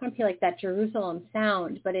want to feel that Jerusalem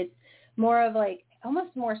sound, but it's more of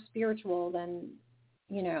almost more spiritual than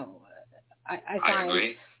I find. I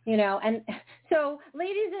agree. And so,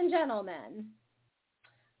 ladies and gentlemen,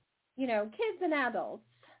 kids and adults,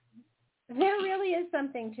 there really is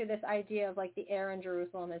something to this idea of the air in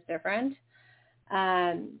Jerusalem is different.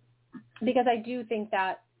 Because I do think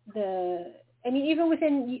that even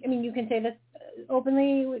within, you can say this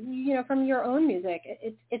openly, from your own music,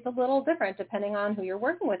 it's a little different depending on who you're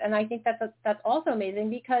working with. And I think that's also amazing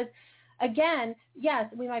because, again, yes,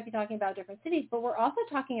 we might be talking about different cities, but we're also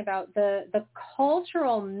talking about the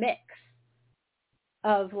cultural mix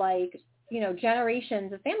of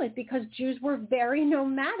generations of families because Jews were very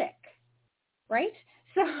nomadic, right?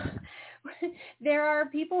 So there are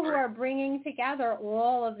people who are bringing together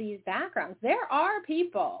all of these backgrounds. There are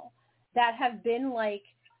people that have been like,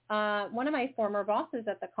 one of my former bosses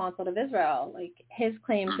at the Consulate of Israel, like his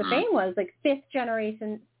claim to fame was like fifth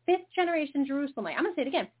generation Jerusalemite. I'm going to say it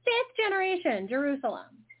again, fifth generation Jerusalem,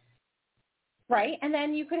 right? And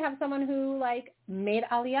then you could have someone who like made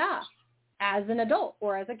Aliyah as an adult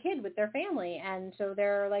or as a kid with their family. And so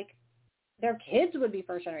they're like, their kids would be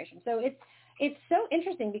first generation. So it's so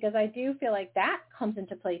interesting because I do feel like that comes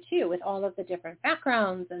into play too with all of the different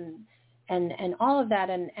backgrounds and all of that.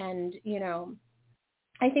 And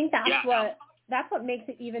I think that's what makes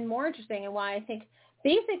it even more interesting and why I think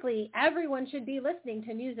basically everyone should be listening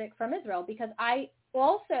to music from Israel, because I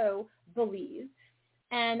also believe,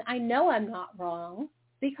 and I know I'm not wrong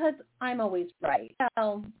because I'm always right.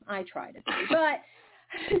 Well, I try to be, but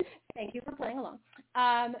thank you for playing along.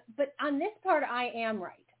 But on this part, I am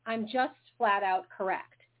right. I'm just flat out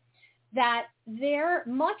correct that they're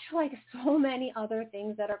much like so many other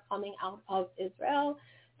things that are coming out of Israel.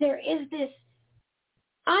 There is this,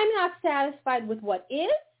 I'm not satisfied with what is.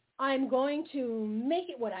 I'm going to make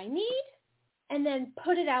it what I need and then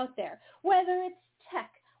put it out there, whether it's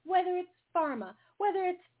tech, whether it's pharma, whether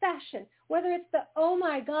it's fashion, whether it's the, oh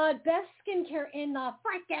my God, best skincare in the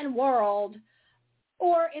freaking world,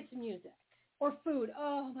 or it's music or food.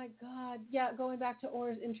 Oh my God. Yeah, going back to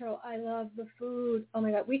Or's intro, I love the food. Oh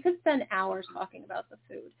my God, we could spend hours talking about the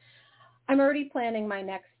food. I'm already planning my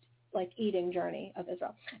next like eating journey of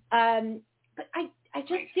Israel. But I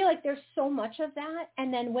just feel like there's so much of that.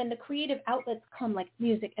 And then when the creative outlets come like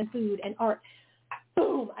music and food and art,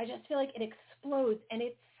 boom, I just feel like it explodes. And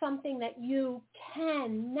it's something that you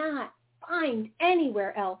cannot find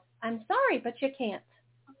anywhere else. I'm sorry, but you can't.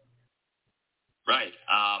 Right.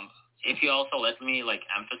 If you also let me like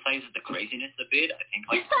emphasize the craziness a bit, I think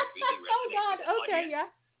like really oh God, okay, audience.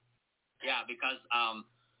 Yeah, because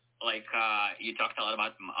you talked a lot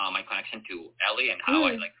about my connection to Ellie and how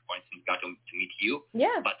I like, for instance, got to meet you.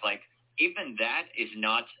 Yeah. But like even that is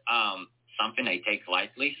not something I take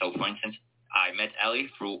lightly. So for instance, I met Ellie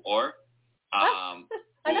through Or.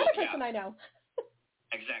 Another person I know.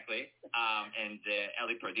 Exactly. And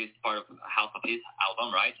Ellie produced part of half of his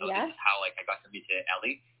album, right? So this is how like I got to meet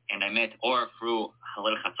Ellie. And I met Or through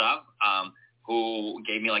Halil Khattab, who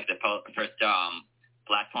gave me like the first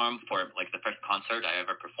platform for like the first concert I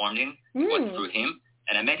ever performed in. Was through him.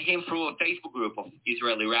 And I met him through a Facebook group of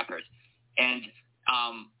Israeli rappers. And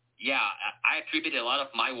I attribute a lot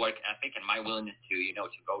of my work ethic and my willingness to,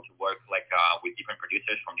 to go to work like with different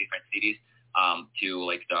producers from different cities to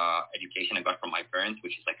like the education I got from my parents,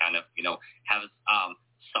 which is like kind of, has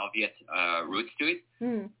Soviet roots to it.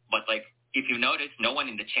 But like, if you notice, no one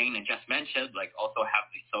in the chain I just mentioned like also have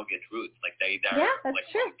the Soviet roots. Like they're like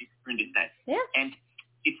from different descent. Yeah. And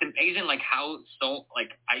it's amazing like how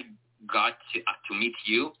I got to meet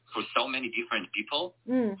you through so many different people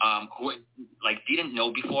who like didn't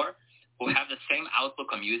know before, who have the same outlook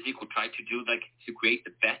on music, who try to do like to create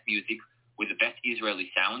the best music with the best Israeli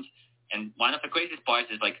sound. And one of the craziest parts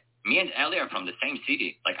is like me and Ellie are from the same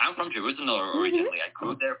city. Like I'm from Jerusalem originally. I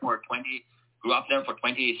grew up there for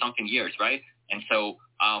 20 something years, right? And so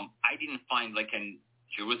I didn't find like a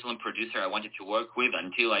Jerusalem producer I wanted to work with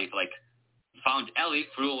until I like found Ellie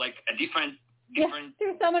through like a different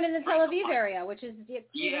through someone in the Tel Aviv area, which is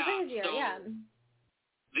even crazier. So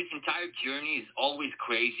this entire journey is always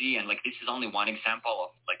crazy, and like this is only one example of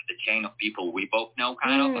like the chain of people we both know,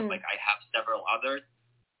 kind of. But like I have several others.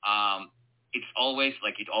 It's always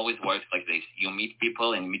like it always works like this. You meet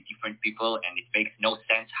people and meet different people, and it makes no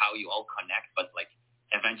sense how you all connect, but like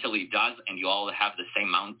eventually it does, and you all have the same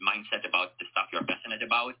mindset about the stuff you're passionate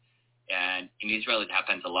about. And in Israel, it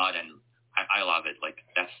happens a lot, and I love it. Like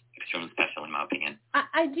that's extremely special in my opinion.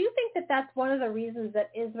 I do think that that's one of the reasons that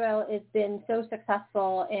Israel has been so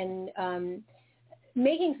successful in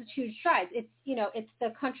making such huge strides. It's it's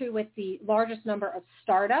the country with the largest number of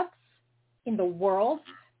startups in the world.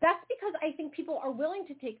 That's because I think people are willing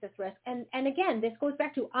to take this risk. And again, this goes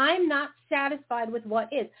back to I'm not satisfied with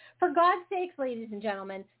what is. For God's sakes, ladies and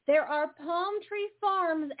gentlemen, there are palm tree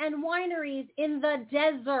farms and wineries in the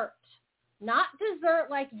desert. Not dessert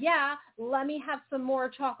like, let me have some more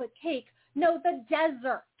chocolate cake. No, the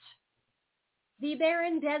desert. The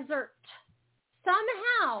barren desert.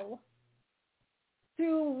 Somehow,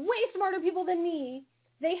 through way smarter people than me,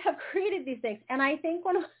 they have created these things. And I think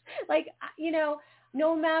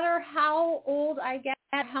no matter how old I get,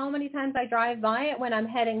 how many times I drive by it when I'm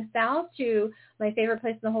heading south to my favorite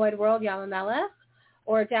place in the whole wide world, Yam HaMelech,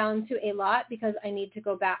 or down to Eilat because I need to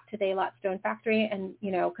go back to the Eilat Stone Factory. And,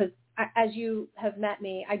 you know, because as you have met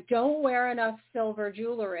me, I don't wear enough silver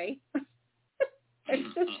jewelry.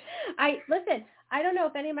 Listen, I don't know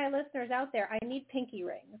if any of my listeners out there, I need pinky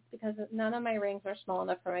rings because none of my rings are small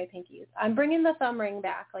enough for my pinkies. I'm bringing the thumb ring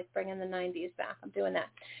back, like bringing the 90s back. I'm doing that.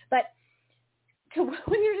 But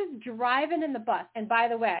when you're just driving in the bus, and by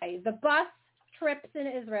the way, the bus trips in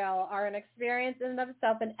Israel are an experience in and of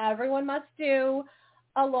itself, and everyone must do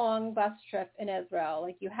a long bus trip in Israel.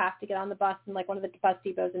 Like, you have to get on the bus in like one of the bus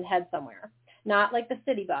depots and head somewhere. Not like the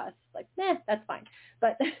city bus. Like, that's fine.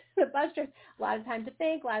 But the bus trip, a lot of time to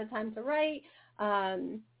think, a lot of time to write.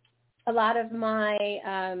 A lot of my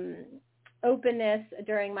openness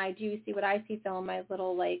during my Do You See What I See film, my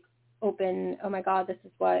little like open, oh my God, this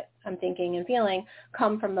is what I'm thinking and feeling,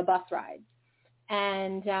 come from the bus rides.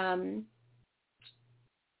 And all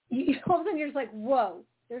of a sudden you're just like, whoa,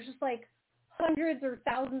 there's just like hundreds or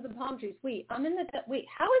thousands of palm trees. Wait, how is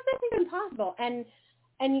this even possible? And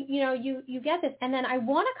you know, you get this. And then I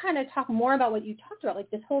want to kind of talk more about what you talked about, like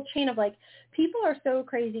this whole chain of like, people are so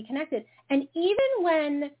crazy connected. And even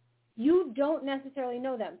when you don't necessarily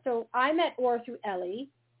know them. So I met Or through Ellie.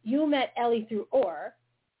 You met Ellie through Or,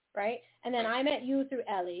 right? And then I met you through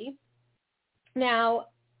Ellie. Now,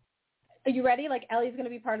 are you ready? Like, Ellie's going to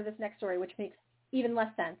be part of this next story, which makes even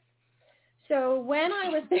less sense. So when I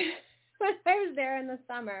was there in the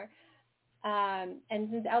summer, and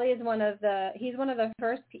since Ellie is he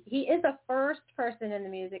is the first person in the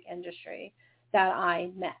music industry that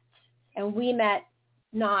I met. And we met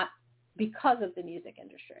not because of the music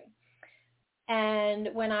industry. And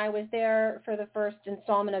when I was there for the first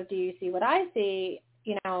installment of Do You See What I See,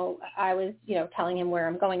 you know, I was, you know, telling him where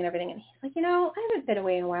I'm going and everything. And he's like, you know, I haven't been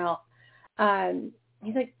away in a while.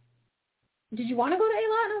 He's like, did you want to go to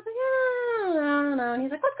Eilat? And I was like, no. And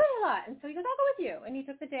he's like, let's go to Eilat. And so he goes, I'll go with you. And he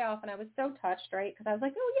took the day off, and I was so touched, right? Because I was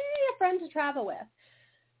like, oh, yay, a friend to travel with.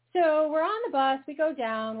 So we're on the bus. We go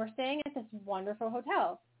down. We're staying at this wonderful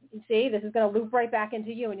hotel. You see, this is going to loop right back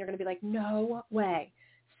into you, and you're going to be like, no way.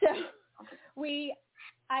 So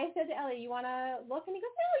I said to Ellie, you want to look? And he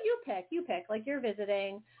goes, no, you pick. Like, you're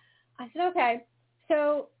visiting. I said, okay.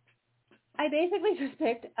 So I basically just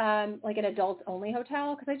picked like an adults-only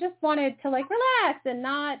hotel because I just wanted to like relax and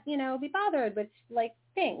not, you know, be bothered with like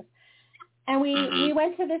things. And we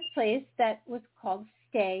went to this place that was called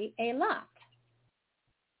Stay Eilat.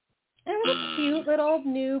 And it was a cute little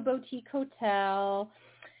new boutique hotel.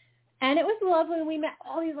 And it was lovely. We met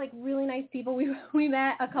all these like really nice people. We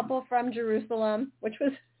met a couple from Jerusalem, which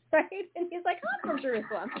was right. And he's like, I'm from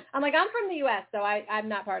Jerusalem. I'm like, I'm from the U.S., so I'm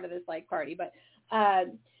not part of this like party. But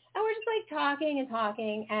and we're just like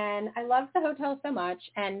talking. And I loved the hotel so much.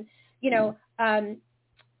 And, you know, in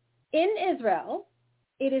Israel,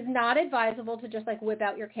 it is not advisable to just like whip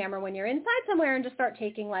out your camera when you're inside somewhere and just start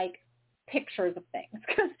taking like pictures of things,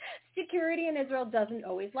 because security in Israel doesn't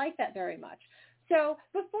always like that very much. So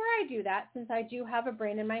before I do that, since I do have a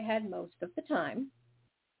brain in my head most of the time,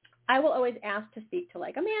 I will always ask to speak to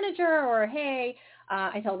like a manager or, hey,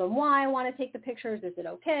 I tell them why I want to take the pictures. Is it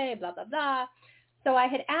okay? Blah, blah, blah. So I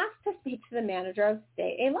had asked to speak to the manager of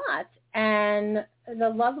Stay Eilat, and the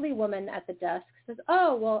lovely woman at the desk says,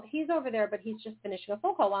 oh, well, he's over there, but he's just finishing a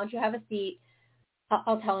phone call. Why don't you have a seat?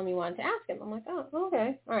 I'll tell him you wanted to ask him. I'm like, oh,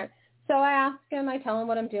 okay. All right. So I ask him, I tell him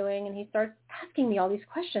what I'm doing, and he starts asking me all these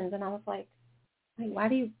questions. And I was like, why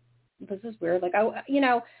do you, this is weird. Like, you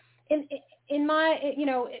know, in my, you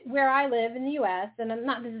know, where I live in the U.S., and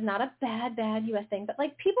this is not a bad U.S. thing, but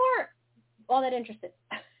like people aren't all that interested.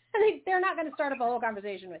 They're not going to start up a whole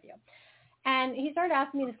conversation with you. And he started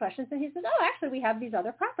asking me these questions, and he says, oh, actually, we have these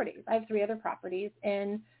other properties. I have 3 other properties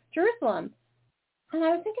in Jerusalem. And I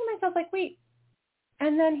was thinking to myself, like, wait.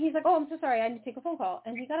 And then he's like, oh, I'm so sorry. I need to take a phone call.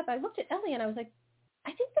 And he got up. I looked at Ellie, and I was like, I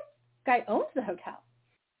think this guy owns the hotel.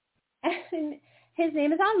 And his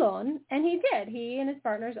name is Alon, and he did. He and his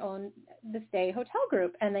partners own the Stay Hotel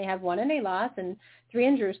Group, and they have 1 in Eilat and 3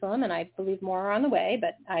 in Jerusalem, and I believe more are on the way,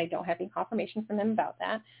 but I don't have any confirmation from him about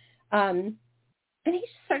that. And he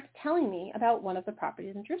just starts telling me about one of the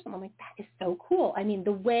properties in Jerusalem. I'm like, that is so cool. I mean,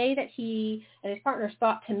 the way that he and his partners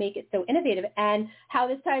thought to make it so innovative, and how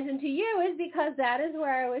this ties into you is because that is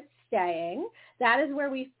where I was staying. That is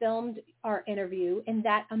where we filmed our interview, in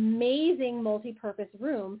that amazing multi-purpose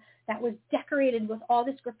room that was decorated with all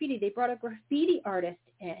this graffiti. They brought a graffiti artist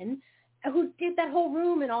in who did that whole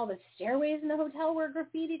room, and all the stairways in the hotel were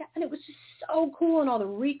graffitied, and it was just so cool, and all the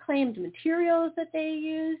reclaimed materials that they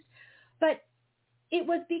used. But it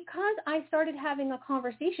was because I started having a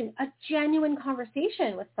conversation, a genuine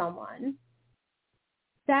conversation with someone,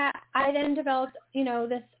 that I then developed,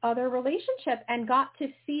 this other relationship and got to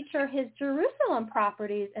feature his Jerusalem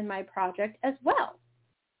properties in my project as well.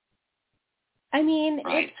 I mean,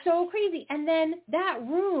 Right. It's so crazy. And then that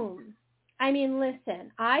room,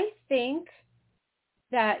 listen, I think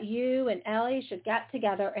that you and Ellie should get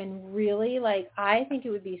together and really, I think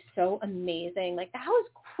it would be so amazing. How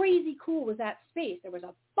crazy cool was that space? There was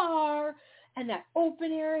a bar and that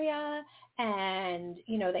open area, and,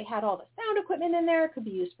 they had all the sound equipment in there. It could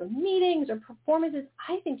be used for meetings or performances.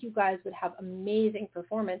 I think you guys would have amazing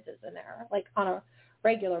performances in there, on a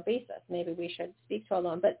regular basis. Maybe we should speak to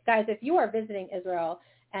Alon. But, guys, if you are visiting Israel,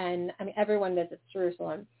 and, everyone visits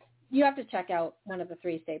Jerusalem, you have to check out one of the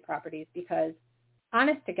 3 state properties because,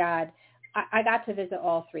 honest to God, I got to visit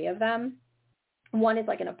all 3 of them. One is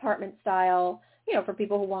an apartment style, for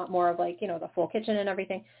people who want more of the full kitchen and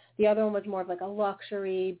everything. The other one was more of a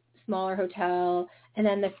luxury, smaller hotel. And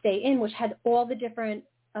then the Stay Inn, which had all the different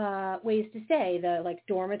ways to stay, the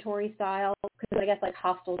dormitory style, because I guess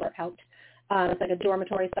hostels are out. It's a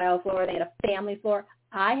dormitory style floor. They had a family floor.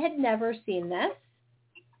 I had never seen this.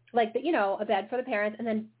 A bed for the parents and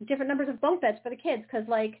then different numbers of bunk beds for the kids. Because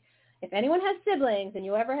if anyone has siblings and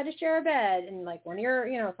you ever had to share a bed and one of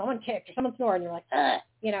your, someone kicked or someone snored and you're ugh,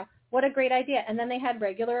 what a great idea. And then they had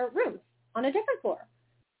regular rooms on a different floor.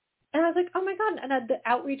 And I was oh my God. And the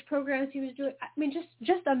outreach programs he was doing,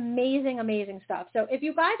 just amazing, amazing stuff. So if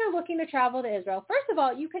you guys are looking to travel to Israel, first of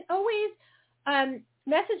all, you can always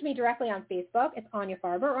message me directly on Facebook. It's Anya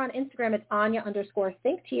Farber. Or on Instagram, it's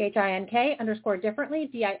Anya_think, THINK_differently,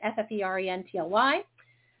 DIFFERENTLY.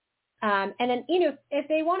 And then, if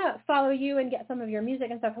they want to follow you and get some of your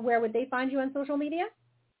music and stuff, where would they find you on social media?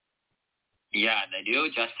 Yeah, they do.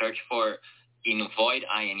 Just search for Inu Void,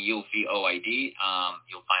 INUVOID.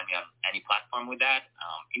 You'll find me on any platform with that.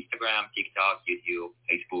 Instagram, TikTok, YouTube,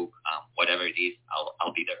 Facebook, whatever it is,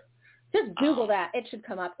 I'll be there. Just Google that. It should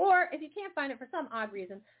come up. Or if you can't find it for some odd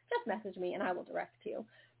reason, just message me and I will direct you.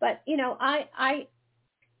 But,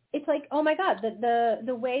 it's oh my God,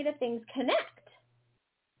 the way that things connect.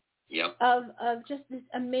 Yep. Of just this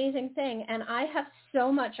amazing thing. And I have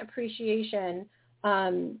so much appreciation,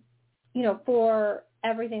 for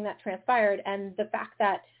everything that transpired and the fact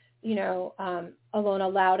that, Alon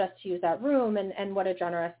allowed us to use that room and what a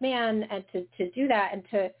generous man and to do that and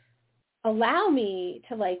to allow me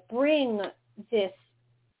to bring this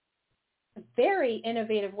very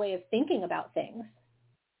innovative way of thinking about things.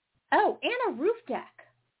 Oh, and a roof deck.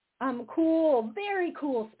 Cool, very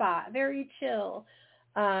cool spot, very chill.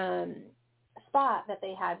 Spot that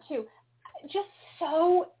they had too, just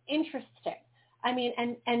so interesting.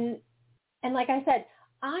 And like I said,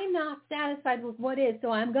 I'm not satisfied with what is,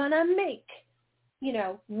 so I'm gonna make,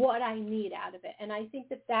 what I need out of it. And I think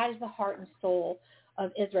that is the heart and soul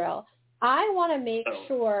of Israel. I want to make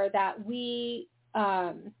sure that we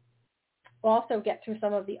also get through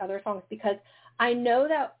some of the other songs because I know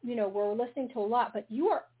that, we're listening to a lot, but you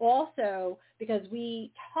are also, because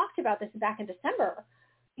we talked about this back in December,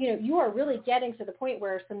 you are really getting to the point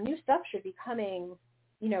where some new stuff should be coming,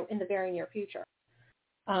 in the very near future.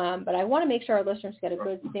 But I want to make sure our listeners get a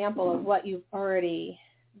good sample of what you've already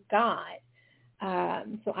got.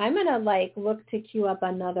 So I'm going to look to queue up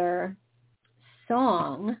another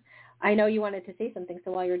song. I know you wanted to say something, so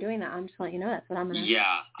while you're doing that, I'm just letting you know that's what I'm going to be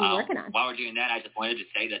working on. While we're doing that, I just wanted to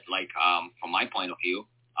say that, from my point of view,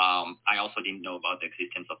 I also didn't know about the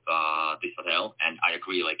existence of this hotel, and I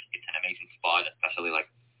agree, it's an amazing spot, especially,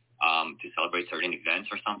 to celebrate certain events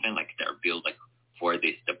or something, they're built, for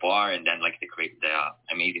the bar, and then, they create the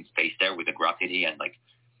amazing space there with the graffiti and,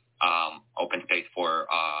 open space for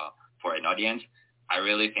an audience. I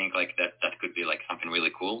really think, that could be, something really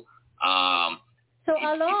cool. So,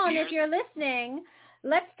 Alon, if you're listening,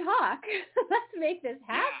 let's talk. Let's make this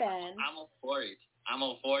happen. Yeah, I'm all for it.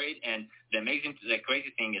 And the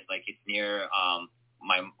crazy thing is, it's near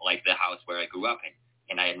the house where I grew up in.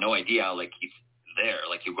 And I had no idea, it's there.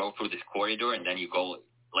 You go through this corridor, and then you go,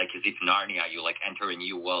 as if Narnia, you, enter a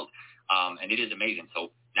new world. And it is amazing.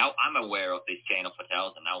 So now I'm aware of this chain of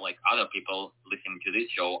hotels, and now, other people listening to this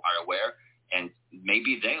show are aware. And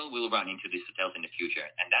maybe they will run into these hotels in the future.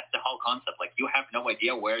 And that's the whole concept. You have no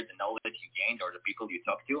idea where the knowledge you gained or the people you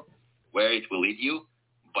talk to, where it will lead you.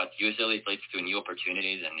 But usually it leads to new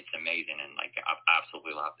opportunities, and it's amazing. And, I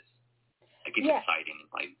absolutely love this. It's exciting.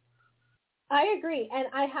 I agree.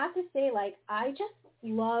 And I have to say, I just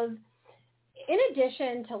love, in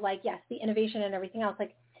addition to, yes, the innovation and everything else,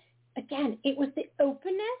 again, it was the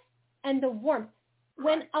openness and the warmth.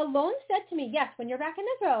 When Alon said to me, yes, when you're back in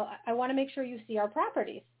Israel, I want to make sure you see our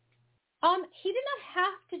properties. He did not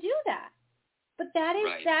have to do that. But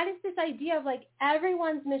that is this idea of like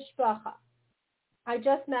everyone's mishpacha. I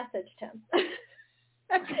just messaged him.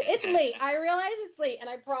 It's late. I realize it's late, and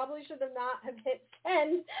I probably should not have hit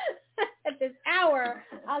send at this hour.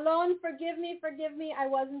 Alon, forgive me. I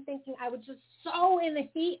wasn't thinking. I was just so in the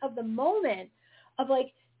heat of the moment of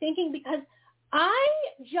like thinking, because I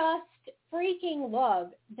just freaking love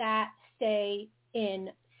that stay in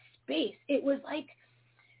space. It was like,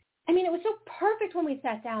 I mean, it was so perfect when we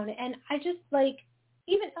sat down, and I just like,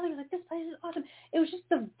 even Ellie was like, this place is awesome. It was just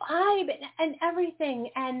the vibe and everything,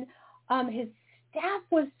 and his staff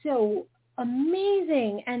was so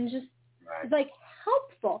amazing and just like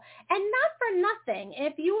helpful. And not for nothing,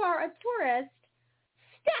 if you are a tourist,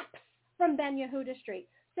 steps from Ben Yehuda Street.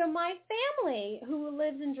 So my family who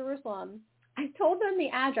lives in Jerusalem, I told them the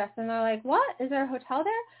address, and they're like, what? Is there a hotel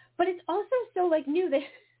there? But it's also so like new. They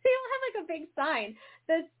don't have like a big sign.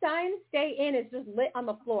 The sign "Stay In" is just lit on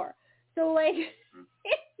the floor. So like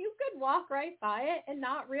you could walk right by it and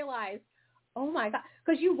not realize, oh my God,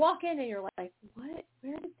 because you walk in and you're like, what?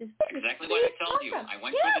 Where did this? Exactly what I told you. I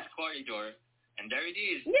went through this corridor, and there it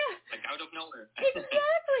is. Yeah. Like out of nowhere.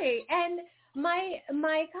 Exactly. And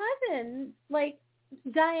my cousin, like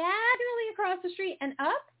diagonally across the street and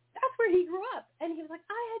up, that's where he grew up. And he was like,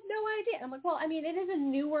 I had no idea. I'm like, well, I mean, it is a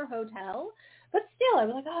newer hotel, but still, I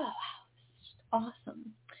was like, oh wow, this is just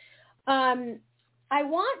awesome. I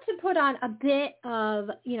want to put on a bit of,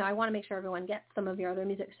 I want to make sure everyone gets some of your other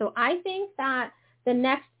music. So I think that the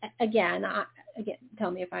next, again,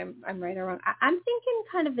 tell me if I'm right or wrong. I'm thinking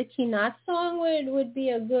kind of the Kinat song would be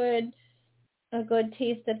a good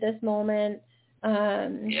taste at this moment.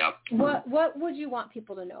 Yep. What would you want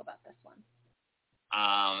people to know about this one?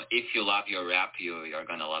 If you love your rap, you're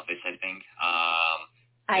gonna love this, I think.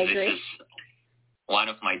 I agree. This is one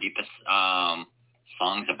of my deepest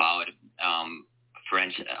songs about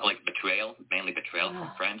French, like betrayal, mainly betrayal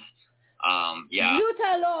from friends. Yeah.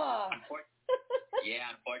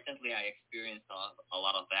 Unfortunately, I experienced a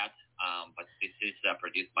lot of that. But this is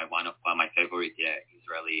produced by one of my favorite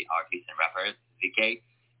Israeli artists and rappers, ZK,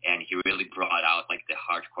 and he really brought out like the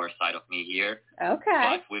hardcore side of me here.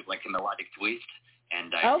 Okay. But with like a melodic twist,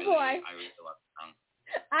 and I really love the song.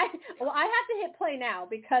 I have to hit play now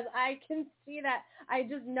because I can see that. I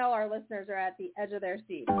just know our listeners are at the edge of their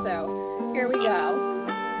seats. So here we go.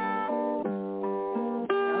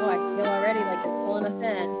 Oh, I feel already like it's pulling us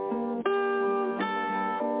in.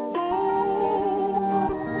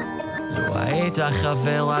 לו היית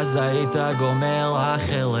חבר אז היית גומר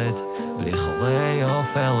אחרת בלי חורי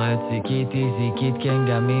אופרת זיקית כן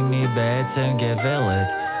גם אם היא בעצם גברת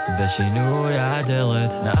בשינוי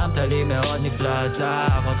הדרך נעמת לי מאוד נפלא אתה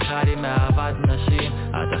עבודך לי מאהבת נשים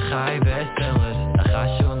אתה חי בסרט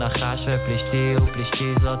נחש הוא נחש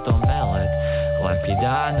ופלישתי זאת אומרת רק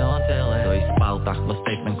פקידה נותרת לא יספר אותך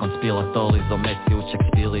בסטייטמנט קונספירטורי זו מציאות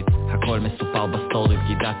שקספירית הכל מסופר בסטורי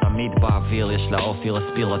בגידה תמיד באוויר יש לה אופי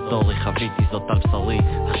רספירטורי חוויתי זאת על בשרי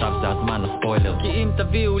עכשיו זה הזמן לספוילר כי אם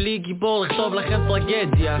תביאו לי גיבור לכתוב לכם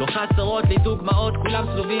טרגדיה לא חסרות לי דוגמאות כולם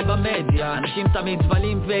צלובים במדיה אנשים תמיד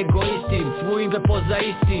זבלים ואגואיסטים צבועים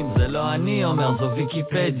ופוזאיסטים זה לא אני אומר זו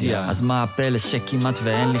ויקיפדיה אז מה הפלא שכמעט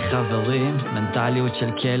ואין לי חברים מנטליות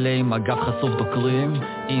של כלא עם אגף חשוף דוקרים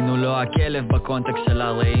אינו לא הכלב בקונטקסט של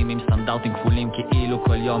הרעים עם סטנדרטים כפולים כאילו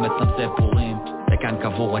כל יום אצלם ספורים וכאן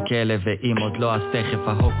קבור הכלב ואם עוד לא אז תכף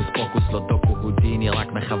ההוקוס פוקוס לא דוקו הודיני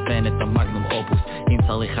רק מכוון את המגנום אופוס אם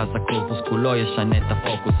צריך אז הקורפוס כולו ישנה את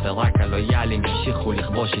הפוקוס ורק הלויאלים ימשיכו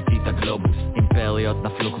לכבוש איתי את הגלובוס אימפריות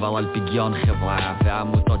נפלו כבר על פגיון חברה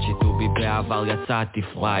והעמותות שיתו בי בעבר יצאתי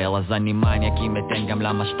פרייר אז אני מניאק אם אתן גם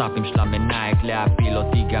למשטפים של המנאייק להפיל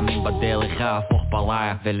אותי גם אם בדרך ההפוך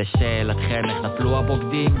פריה ולשאלתכם איך נפלו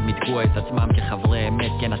הבוגדים מתקו את עצמם כחברי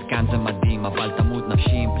אמת כן אז כאן זה מדהים אבל תמות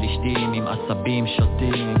נפשים פלישתים עם עשבים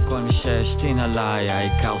שותים עם כל מי שהשתין עליי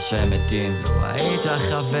העיקר שהם מתים לו היית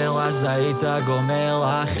חבר אז היית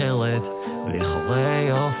גומר אחרת בלי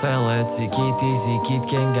חורי אופרת זיקית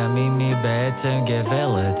כן גם אם היא בעצם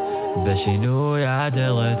גברת בשינוי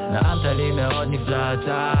הדרך נעמת לי מאוד נפלא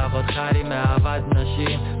אתה עבודך לי מאהבת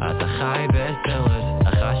נשים אתה חי בסרט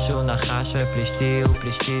נחש הוא נחש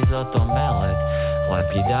ופלישתי זאת אומרת רק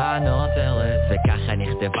פקידה נותרת וככה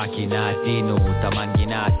נכתבה קנאת אינו את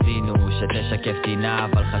המנגינה עשינו שתשקף טינה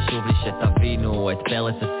אבל חשוב לי שתבינו את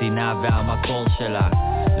פרס השנאה והמקור שלה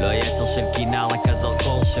לא יצר של קינה רק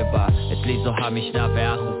הזרקור שבה אצלי זו המשנה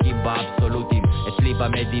והחוקים באבסולוטים אצלי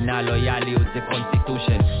במדינה לויאליות זה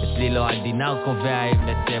קונסטיטושן, אצלי לא הדינר קובע אם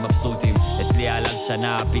נצא מבסוטים, אצלי על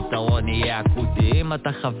שנה הפתרון יהיה אקוטי. אם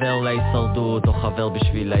אתה חבר להישרדות או חבר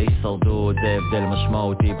בשביל ההישרדות, זה הבדל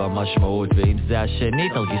משמעותי במשמעות. ואם זה השני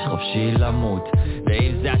תרגיש חופשי למות,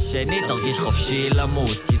 ואם זה השני תרגיש חופשי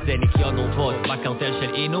למות, כי זה ניקיון אורוות, בקרטל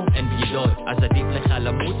של אינו אין בגידות, אז עדיף לך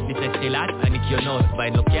למות לפני תחילת הניקיונות.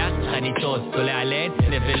 בהן לוקח חניתות, תולה עליהן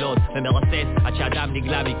נבלות ומרסס עד שאדם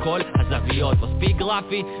נגלה מכל הזוויות. מספיק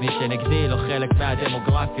גרפי, מי שנגדי לא חלק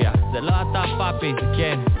מהדמוגרפיה, זה לא אתה פאפי, זה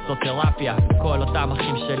כן, זו תרפיה. כל אותם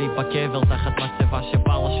אחים שלי בקבר תחת מצבה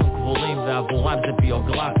שבה רשום קבורים, ועבורם זה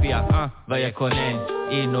ביוגרפיה. ויקונן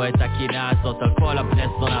אינו את הקינה הזאת על כל הבני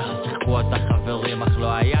זונה ששיחקו אותה חברים, אך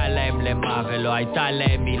לא היה להם למה ולא הייתה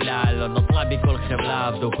להם מילה, לא נותרה בי כל חבלה,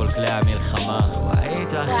 עבדו כל כלי המלחמה. היית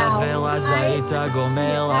חבר אז היית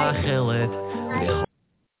גומר אחרת.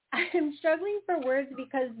 I'm struggling for words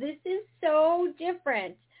because this is so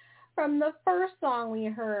different from the first song we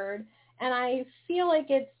heard, and I feel like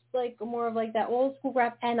it's like more of like that old school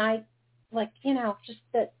rap, and I like, you know, just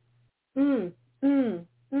that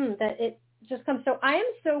that it just comes. So I am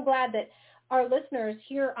so glad that our listeners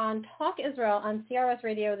here on Talk Israel on CRS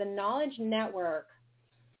Radio, the Knowledge Network,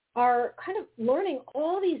 are kind of learning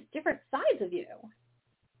all these different sides of you.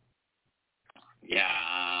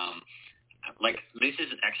 Yeah, like this is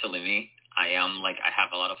actually me. I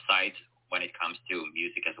have a lot of sides when it comes to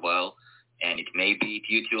music as well, and it may be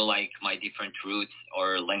due to like my different roots or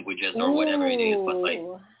languages or whatever it is, but like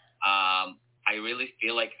I really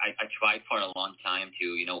feel like I tried for a long time to,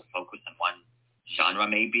 you know, focus on one genre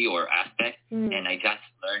maybe or aspect, and I just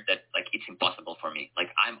learned that like it's impossible for me.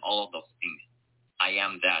 Like I'm all of those things. I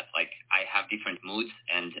am that. Like I have different moods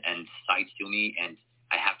and sides to me, and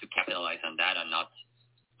I have to capitalize on that and not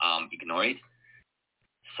ignore it.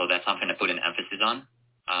 So that's something I put an emphasis on.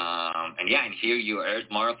 And yeah, and here you heard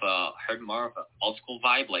more of a old school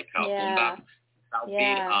vibe, like boom bap,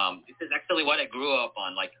 beat. This is actually what I grew up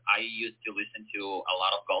on. Like I used to listen to a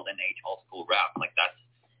lot of golden age old school rap. Like that's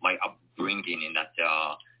my upbringing in that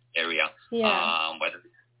area. Whether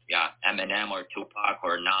Eminem or Tupac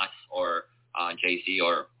or Nas or Jay-Z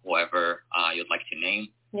or whoever you'd like to name.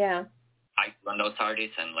 Yeah. I run those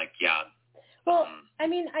artists and like, yeah. Well, I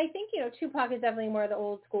mean, I think, you know, Tupac is definitely more the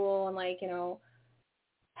old school and like, you know,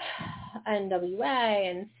 NWA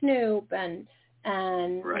and Snoop and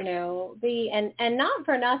right. You know, and not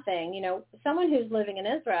for nothing, you know, someone who's living in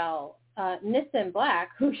Israel, Nissim Black,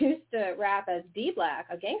 who used to rap as D Black,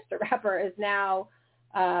 a gangster rapper, is now,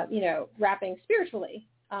 you know, rapping spiritually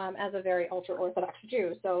as a very ultra-Orthodox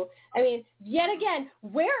Jew. So, I mean, yet again,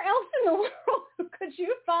 where else in the world could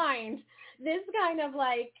you find this kind of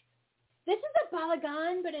like, this is a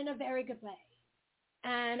balagan, but in a very good way.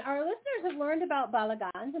 And our listeners have learned about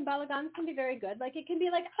balagans, and balagans can be very good. Like it can be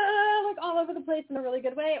like all over the place in a really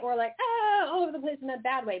good way, or like all over the place in a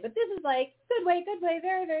bad way. But this is like good way,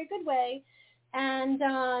 very, very good way. And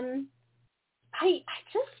I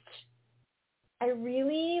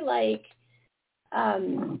really like,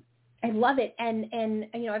 I love it. And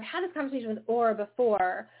you know, I've had this conversation with Or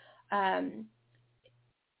before,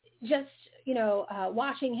 just, you know,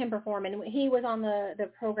 watching him perform, and he was on the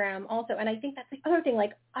program also. And I think that's the other thing.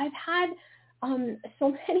 Like I've had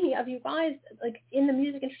so many of you guys like in the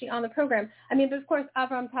music industry on the program. I mean, of course,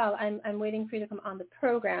 Avram Tal, I'm waiting for you to come on the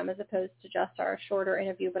program as opposed to just our shorter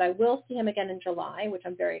interview, but I will see him again in July, which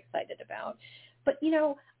I'm very excited about. But, you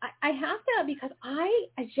know, I have to, because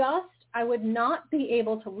I would not be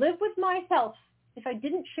able to live with myself if I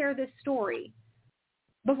didn't share this story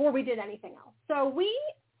before we did anything else. So we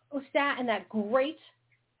sat in that great,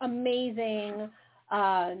 amazing,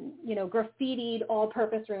 you know, graffitied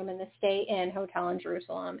all-purpose room in the Stay Inn Hotel in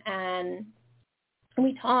Jerusalem, and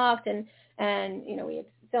we talked, and you know, we had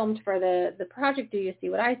filmed for the project Do You See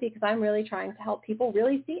What I See, because I'm really trying to help people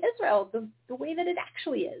really see Israel the way that it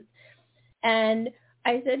actually is. And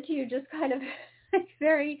I said to you, just kind of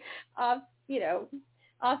very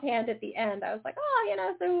offhand at the end, I was like, oh, you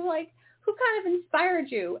know, so like, who kind of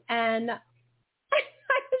inspired you? And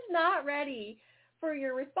I was not ready for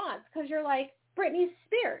your response, because you're like, Britney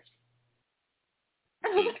Spears.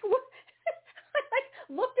 And I was like, what? I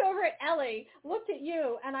like looked over at Ellie, looked at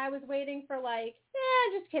you, and I was waiting for like,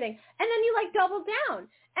 just kidding. And then you like doubled down,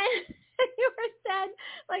 and you said,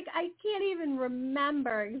 like, I can't even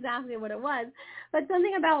remember exactly what it was, but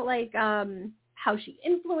something about like how she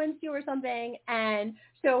influenced you or something. And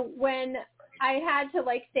so when I had to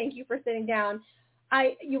like thank you for sitting down,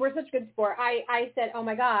 you were such a good sport. I said, oh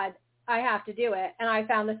my God, I have to do it. And I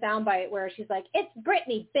found the soundbite where she's like, it's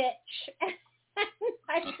Britney, bitch. And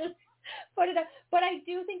I just put it up. But I I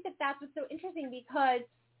do think that that's what's so interesting, because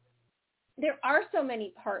there are so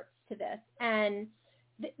many parts to this, and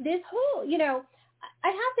this whole, I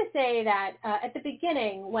have to say that at the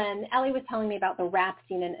beginning, when Ellie was telling me about the rap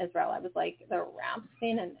scene in Israel, I was like, the rap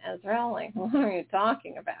scene in Israel? Like, what are you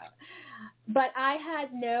talking about? But I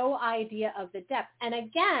had no idea of the depth. And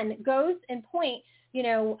again, goes in point,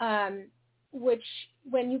 which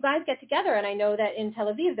when you guys get together, and I know that in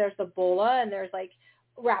Tel Aviv, there's the Bola, and there's like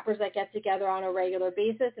rappers that get together on a regular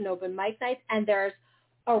basis and open mic nights, and there's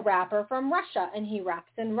a rapper from Russia, and he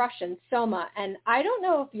raps in Russian, Soma. And I don't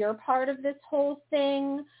know if you're part of this whole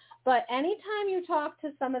thing, but anytime you talk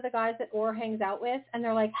to some of the guys that Or hangs out with, and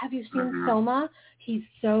they're like, have you seen Soma? He's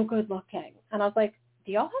so good looking. And I was like,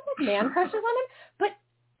 do y'all have like man crushes on him? But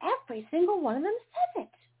every single one of them says it.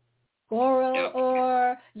 Goro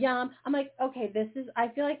or Yam. I'm like, okay, I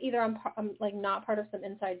feel like either I'm like not part of some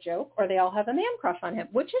inside joke, or they all have a man crush on him,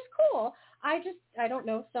 which is cool. I don't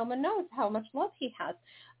know if someone knows how much love he has.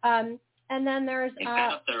 And then there's he's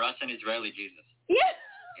kind of the Russian Israeli Jesus. Yeah.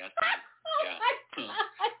 Yes. Oh my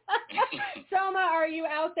God. Soma, are you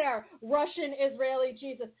out there? Russian Israeli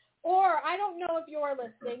Jesus. Or I don't know if you're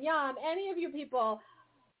listening. Yam, any of you people.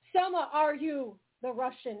 Soma, are you the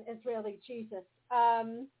Russian Israeli Jesus?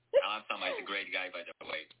 Soma is a great guy, by the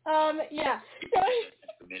way. Yeah. So,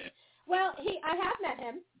 well, I have met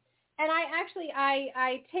him, and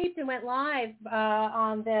I taped and went live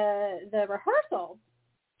on the rehearsal,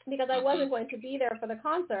 because I wasn't going to be there for the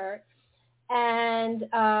concert. And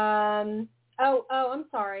I'm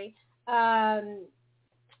sorry.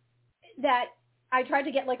 That I tried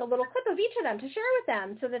to get like a little clip of each of them to share with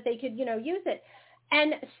them so that they could, use it.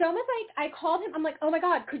 And Soma's like, I called him. I'm like, oh my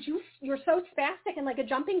God, you're so spastic and like a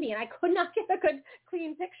jumping bee. And I could not get a good,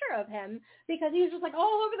 clean picture of him because he was just like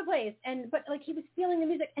all over the place. But like he was feeling the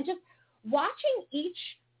music, and just watching each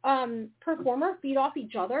performer feed off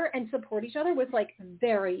each other and support each other was like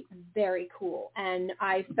very, very cool. And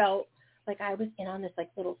I felt like I was in on this like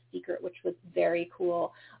little secret, which was very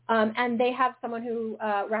cool. And they have someone who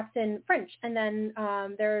raps in French. And then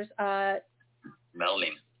there's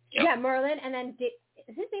Merlin. Yep. Yeah, Merlin, and then is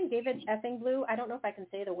his name David Effingblue? I don't know if I can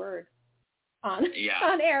say the word on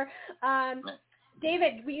air.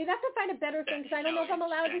 David, you have to find a better thing, because I don't know if I'm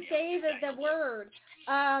allowed to say the word.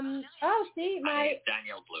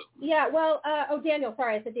 Daniel Blue. Yeah, well, Daniel,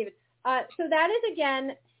 sorry, I said David. So that is,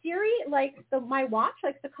 again, Siri likes my watch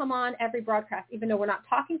likes to come on every broadcast, even though we're not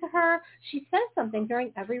talking to her. She says something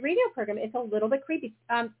during every radio program. It's a little bit creepy.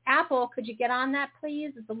 Apple, could you get on that,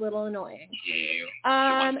 please? It's a little annoying. She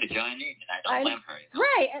wants to join me, and I don't blame her.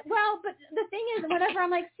 Right. Well, but the thing is, whenever I'm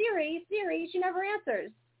like, Siri, she never answers.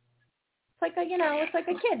 It's like it's like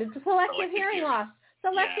a kid. It's a selective hearing loss.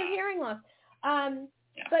 Hearing loss.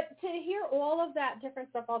 But to hear all of that different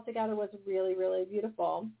stuff all together was really, really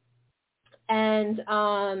beautiful. And,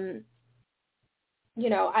 I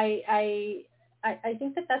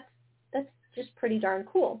think that's just pretty darn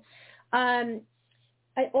cool. I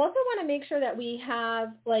also want to make sure that we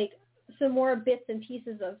have like some more bits and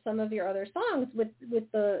pieces of some of your other songs with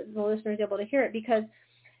the listeners able to hear it, because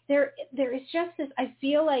there is just this, I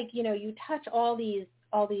feel like, you touch all these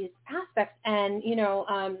aspects, and,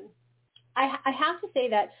 I have to say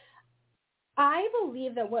that I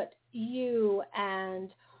believe that what you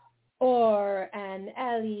and Or and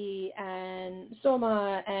Ellie and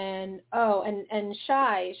Soma and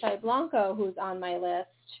Shai Blanco, who's on my list.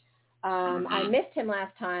 I missed him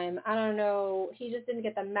last time. I don't know. He just didn't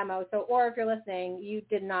get the memo. So, or if you're listening, you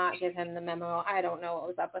did not give him the memo. I don't know what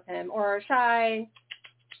was up with him. Or Shai,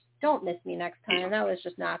 don't miss me next time. That was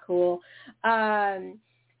just not cool.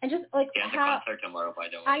 And just like the concert tomorrow, by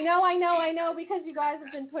the way. I know, because you guys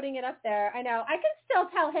have been putting it up there. I know. I can still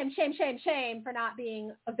tell him shame for not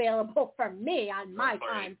being available for me on my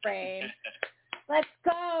time frame. Let's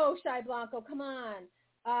go, Shai Blanco. Come on.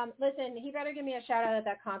 Listen, he better give me a shout out at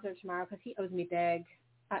that concert tomorrow, because he owes me big.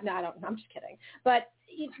 No, I don't. I'm just kidding. But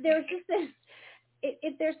there's just this.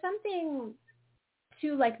 There's something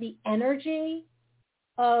to like the energy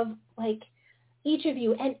of like each of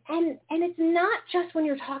you, and it's not just when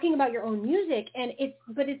you're talking about your own music,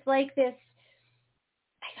 but it's like this.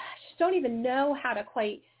 I just don't even know how to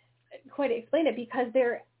quite explain it, because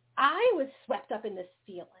I was swept up in this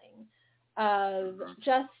feeling of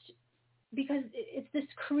just because it's this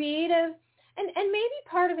creative, and maybe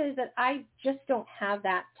part of it is that I just don't have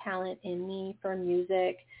that talent in me for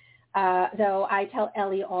music. Though I tell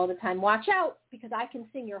Ellie all the time, watch out, because I can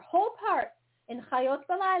sing your whole part in Chayot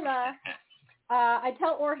Balayla. I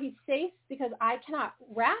tell Or he's safe because I cannot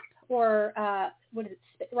rap or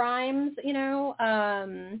spit rhymes,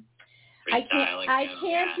 freestyling. I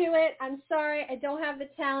can't do it. I'm sorry. I don't have the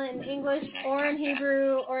talent in English or in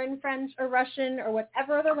Hebrew or in French or Russian or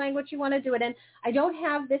whatever other language you want to do it in. I don't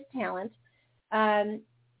have this talent.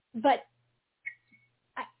 But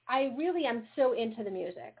I really am so into the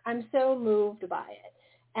music. I'm so moved by it.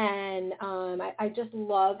 And I just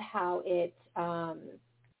love how it,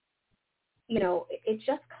 it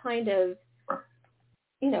just kind of,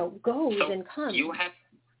 goes and comes. You have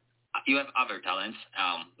other talents,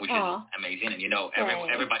 which is amazing. And,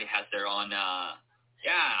 everybody has their own, I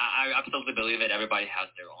absolutely believe it. Everybody has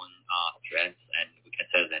their own strengths, and we can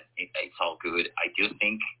say that it's all good. I do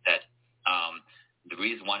think that there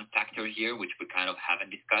is one factor here which we kind of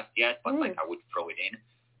haven't discussed yet, but I would throw it in,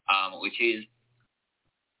 which is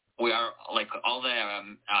we are like all the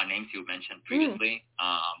names you mentioned previously.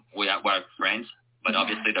 We're friends, but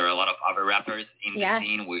obviously there are a lot of other rappers in the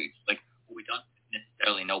scene. We don't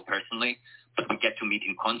necessarily know personally, but we get to meet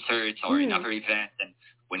in concerts or in other events, and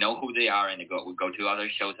we know who they are, and we go to other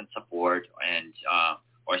shows and support and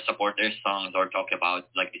or support their songs or talk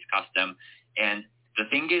about discuss them. And the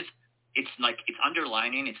thing is, it's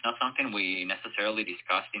underlining. It's not something we necessarily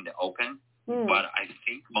discussed in the open, but I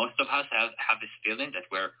think most of us have this feeling that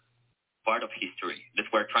we're part of history, that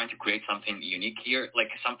we're trying to create something unique here,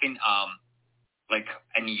 something like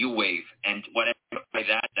a new wave. And what I mean by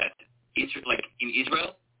that in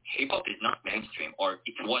Israel, hip-hop is not mainstream, or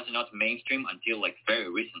it was not mainstream until very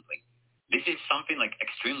recently. This is something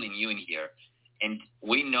extremely new in here. And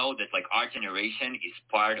we know that our generation is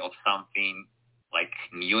part of something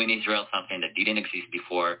new in Israel, something that didn't exist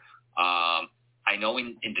before. I know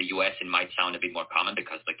in the U.S. it might sound a bit more common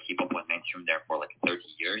because hip-hop was mainstream there for 30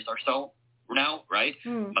 years or so now, right?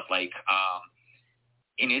 But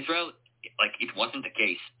in Israel, it wasn't the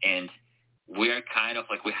case. And we're kind of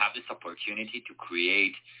we have this opportunity to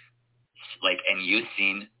create a new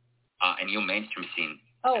scene, a new mainstream scene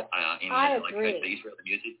in I agree. The Israeli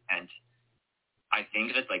music. And I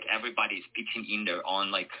think that everybody is pitching in their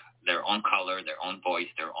own their own color, their own voice,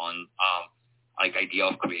 their own idea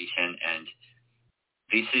of creation. And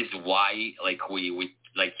this is why we you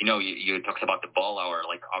talked about the ball hour,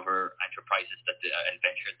 other enterprises that and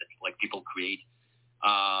ventures that people create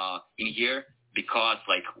in here, because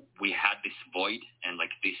we had this void, and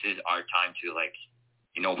this is our time to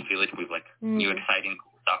fill it with new exciting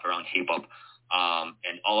stuff around hip hop.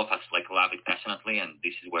 And all of us love it passionately, and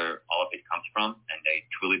this is where all of it comes from. And I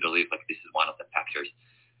truly believe this is one of the factors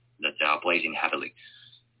that plays in heavily.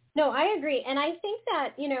 No, I agree, and I think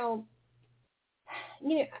that in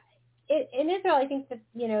Israel, I think that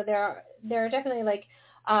there are definitely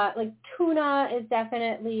Tuna is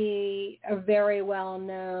definitely a very well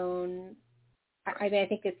known. I mean, I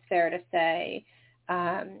think it's fair to say,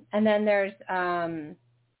 and then there's Aviv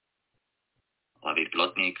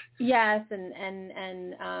Plotnik. Yes,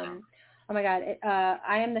 and oh my God,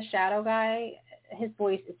 I Am the Shadow guy. His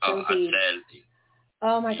voice is so deep.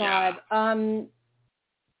 Oh my God.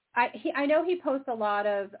 I know he posts a lot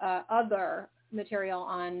of other material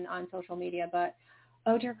on social media, but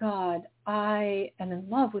oh dear God, I am in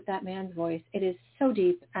love with that man's voice. It is so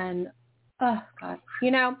deep, and oh God,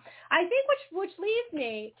 I think which leads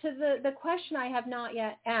me to the question I have not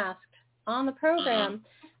yet asked on the program,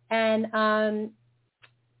 and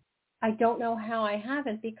I don't know how I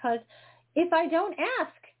haven't, because if I don't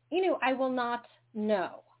ask, I will not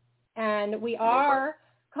know. And we are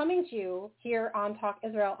coming to you here on Talk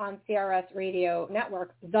Israel on CRS Radio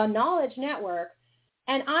Network, the Knowledge Network,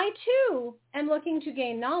 and I too am looking to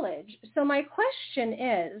gain knowledge. So my question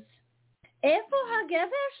is, איפה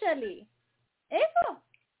הגבר שלי? איפה?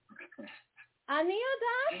 אני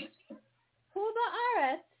יודעת, הוא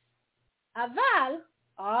בארץ, אבל,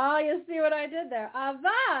 you see what I did there,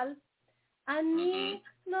 אבל, אני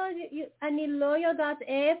לא יודעת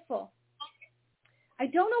איפה. I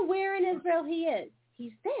don't know where in Israel he is.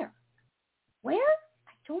 He's there. Where?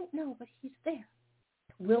 I don't know, but he's there.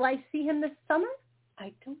 Will I see him this summer?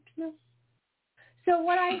 I don't know. So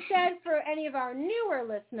what I said for any of our newer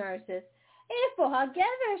listeners is, איפה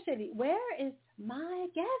הגבר שלי? Where is my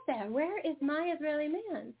גבר? Where is my Israeli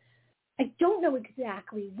man? I don't know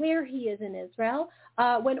exactly where he is in Israel.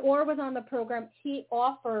 When Or was on the program, he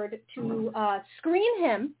offered to screen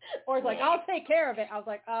him. Or's like, I'll take care of it. I was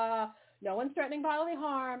like, no one's threatening bodily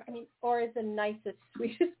harm. I mean, Or is the nicest,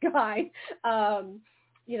 sweetest guy.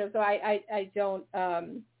 So I don't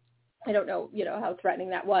know, how threatening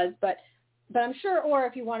that was, but I'm sure, Or,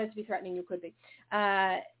 if you wanted to be threatening, you could be.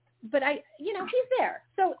 But he's there.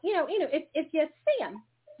 So, if you see him,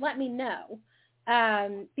 let me know.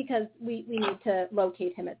 Because we need to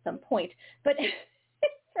locate him at some point. But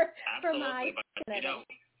for my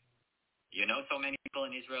you know so many people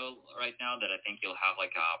in Israel right now that I think you'll have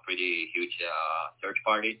like a pretty huge search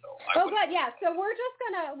party. So good, yeah. So we're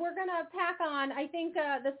gonna pack on. I think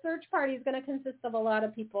the search party is gonna consist of a lot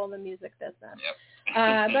of people in the music business. Yep.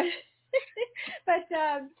 But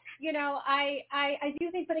you know, I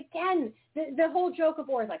do think. But again, the whole joke of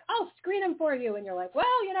war is like, oh, screen them for you, and you're like,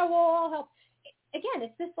 well, you know, we'll all help. Again,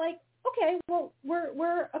 it's just like, okay, well,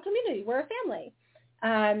 we're a community, we're a family,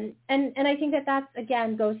 and I think that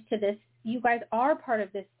again goes to this. You guys are part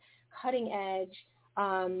of this cutting edge,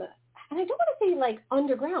 and I don't want to say like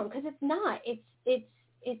underground because it's not.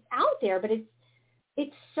 It's out there, but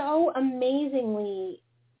it's so amazingly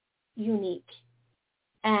unique,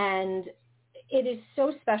 and it is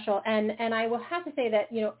so special. And I will have to say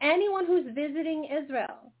that, you know, anyone who's visiting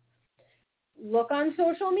Israel, look on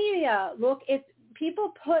social media. Look,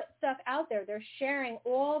 people put stuff out there. They're sharing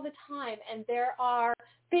all the time, and there are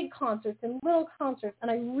big concerts and little concerts, and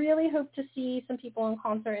I really hope to see some people in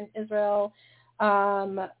concert in Israel.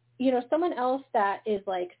 You know, someone else that is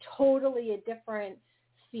like totally a different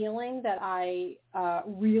feeling that I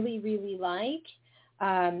really, really like,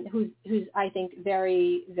 who's I think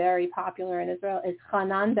very, very popular in Israel, is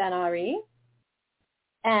Hanan Ben-Ari,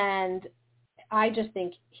 and I just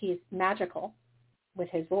think he's magical with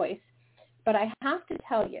his voice. But I have to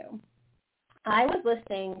tell you, I was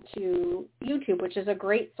listening to YouTube, which is a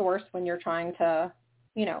great source when you're trying to,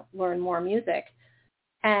 you know, learn more music,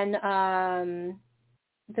 and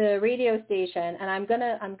the radio station, and I'm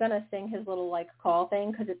gonna sing his little like call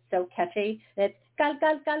thing because it's so catchy. It's gal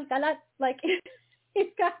gal gal galat, like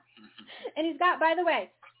he's got, by the way,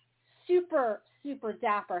 super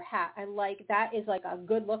dapper hat. I like that. Is like a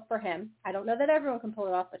good look for him. I don't know that everyone can pull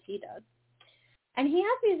it off, but he does. And he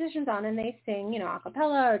has musicians on, and they sing, you know, a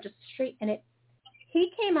cappella or just straight. And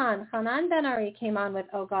he came on, Hanan Ben-Ari came on with,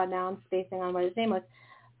 oh God, now I'm spacing on what his name was.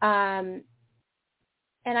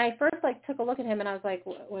 And I first like took a look at him, and I was like,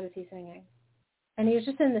 what is he singing? And he was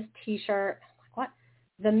just in this T-shirt. I'm like, what?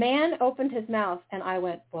 The man opened his mouth, and I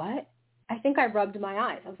went, what? I think I rubbed my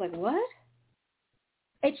eyes. I was like, what?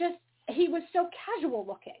 He was so casual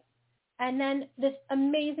looking. And then this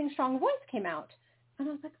amazing strong voice came out, and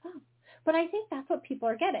I was like, oh. But I think that's what people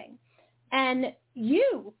are getting. And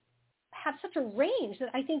you have such a range that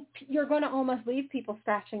I think you're going to almost leave people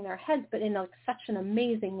scratching their heads, but in such an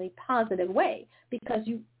amazingly positive way, because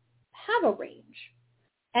you have a range.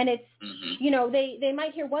 And it's, you know, they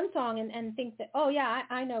might hear one song and think that, oh, yeah,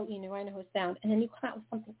 I know Inu, I know his sound. And then you come out with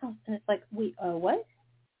something else, and it's like, wait, what?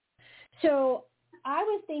 So I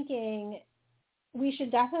was thinking we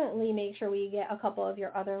should definitely make sure we get a couple of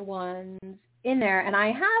your other ones in there, and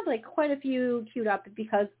I have like quite a few queued up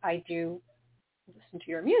because I do listen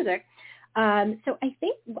to your music. So I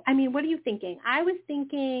think, I mean, what are you thinking? I was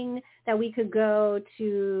thinking that we could go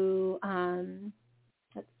to,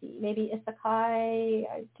 let's see, maybe Isakai.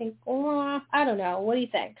 I think, I don't know. What do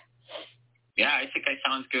you think? Yeah, Isakai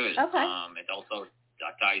sounds good. Okay. It also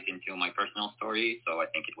ties into my personal story, so I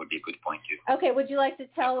think it would be a good point too. Okay. Would you like to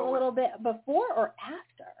tell a little bit before or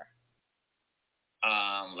after?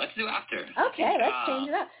 Let's do after. Okay, let's change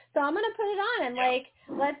it up. So I'm gonna put it on, and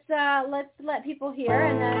let's let people hear,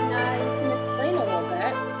 and then you can explain a little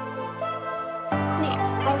bit. Neat.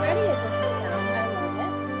 Already a different sound. I love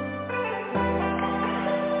it.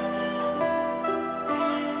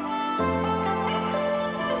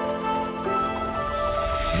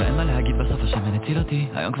 ואין מה להגיד בסוף השמן הציל אותי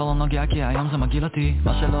היום כבר לא נוגע כי היום זה מגיל אותי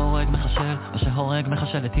מה שלא הורג מחשל, מה שהורג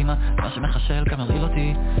מחשל את אמא מה שמחשל גם הרעיל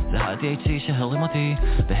אותי זה ה-THC שהרים אותי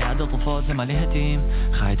בהיעדר תרופות זה מלא התים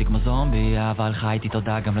חייתי כמו זומבי אבל חייתי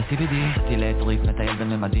תודה גם ל-CBD חייתי לטריף מטייל בין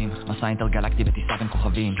ממדים מסע אינטרגלקטי בטיסה בין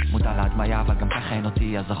כוכבים מודע להדמיה אבל גם ככה אין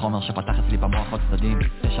אותי אז החומר שפתח אצלי במוח עוד צדדים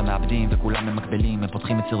תשע מעבדים וכולם ממקבלים הם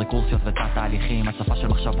פותחים את רקורסיות ותת תהליכים הצפה של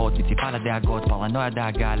מחשבות מציפה לדאגות פרנויה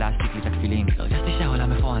דאגה להסתיק לי את הכפילים הרגשתי שהעולם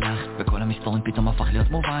מפוענח וכל המספרים פתאום הפך להיות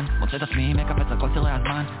מובן מוצא את עצמי מקפץ על כל צירי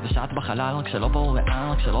הזמן ושעת בחלל רק שלא ברור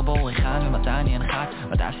לאן רק שלא ברור היכן ומתי אני אנחת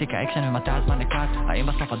מתי אסיק האקשן ומתי הזמן נקט האם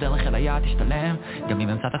בסוף הדרך אל היעד תשתלם גם אם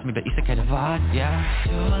אמצא את עצמי בעסק לבד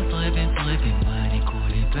שוב על טריפים אני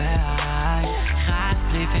כולי בעי חד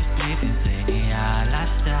פליפים זה נהיה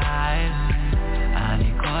לסטייל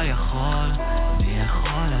אני כל יכול מי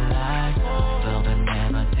יכול עליי עובר בין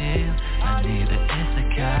ממדים אני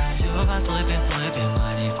בעסק שוב על טריפים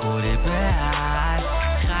אני כולי בעי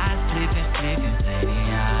חד פליפים זה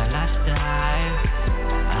נהיה לסטייל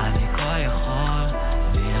אני כל יכול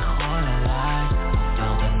מי יכול עליי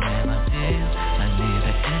עובר בין ממדים אני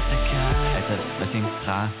בעסק את זה לשים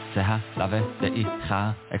לך שיער לבן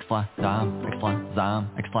דעיכה, אקסטרה טעם, אקסטרה זעם,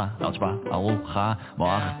 אקסטרה לארג' בארוחה,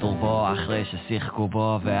 מוח טורבו אחרי ששיחקו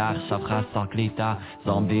בו ועכשיו חסר קליטה,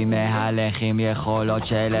 זומבי מהלך עם יכולות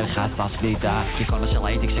של חסר שליטה, כי כל מה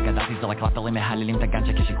שראיתי כשגדלתי זה רק ראפרים מהללים את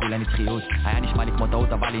הגנג'ה כשיקולי נצחיות, היה נשמע לי כמו טעות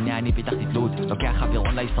אבל הנה אני פיתחתי תלות, לוקח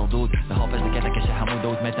אווירון להישרדות והופש לקטע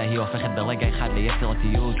כשהמודעות מתה היא הופכת ברגע אחד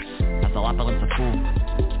ליצירתיות, אז הראפרים צדקו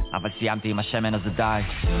אבל סיימתי עם השמן אז זה די.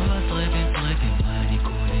 טריפים אני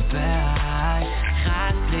כולי בעי,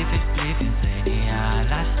 חד פליפים זה נהיה על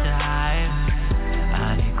הסטייל,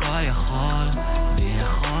 אני כל יכול, מי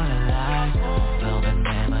יכול עליי, עובר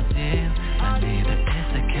בממדים, אני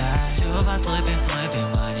בעסקי, שוב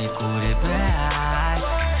הטריפים אני כולי בעי,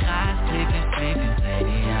 חד פליפים זה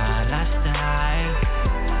נהיה על הסטייל,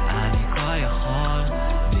 אני כל יכול,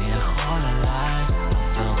 מי יכול עליי,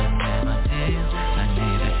 עובר בממדים,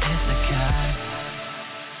 אני בעסקי.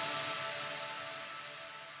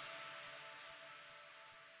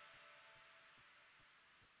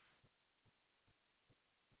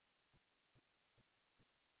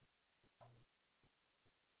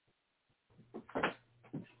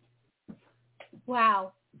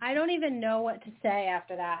 Wow. I don't even know what to say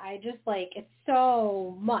after that. I just it's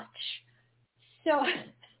so much. So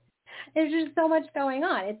there's just so much going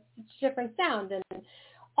on. It's different sound. And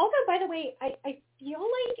also, by the way, I feel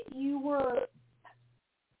like you were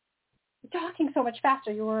talking so much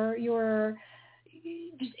faster. You were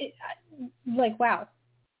just wow.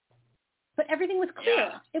 But everything was clear.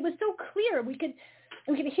 Yeah. It was so clear. We could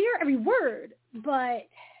hear every word, but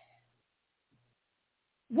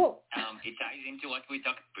whoa. It ties into what we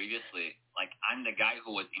talked previously. Like, I'm the guy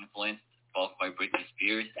who was influenced both by Britney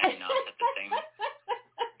Spears and Nas at the same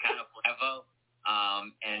kind of level,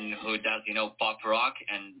 and who does, pop rock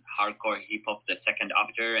and hardcore hip hop the second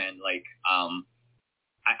after, and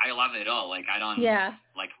I love it all. Like, I don't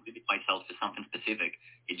limit myself to something specific.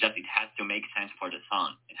 It has to make sense for the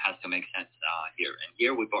song. It has to make sense here. And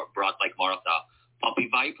here we brought more of the poppy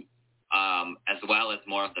vibe, as well as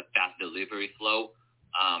more of the fast delivery flow.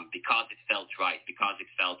 Because it felt right, because it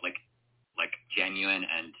felt like genuine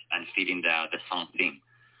and fitting the song theme.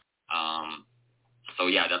 So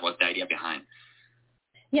yeah, that was the idea behind.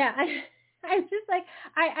 Yeah, I was just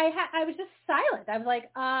I was just silent. I was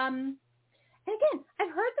like, and again,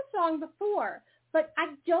 I've heard the song before, but I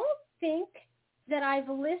don't think that I've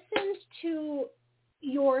listened to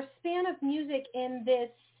your span of music in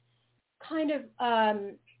this kind of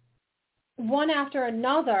one after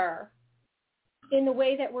another in the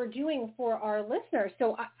way that we're doing for our listeners.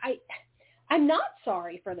 So I'm not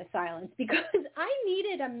sorry for the silence because I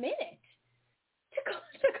needed a minute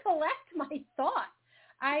to collect my thoughts.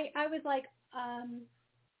 I was like,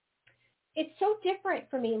 it's so different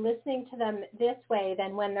for me listening to them this way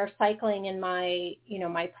than when they're cycling in my,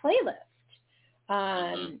 my playlist.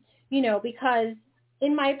 Because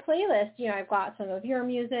in my playlist, I've got some of your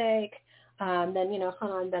music, then,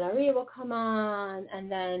 Hanan Ben Ari will come on,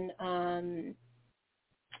 and then,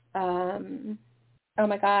 oh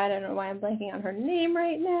my God, I don't know why I'm blanking on her name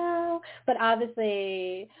right now, but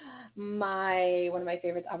obviously one of my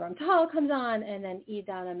favorites, Avram Tal, comes on, and then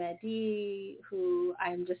Idan Amedi, who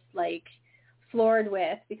I'm just floored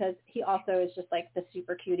with because he also is just the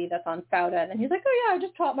super cutie that's on Fauda, and he's like, oh yeah, I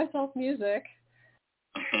just taught myself music.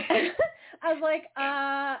 I was like,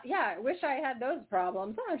 yeah, I wish I had those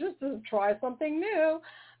problems. Just to try something new.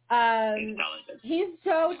 He's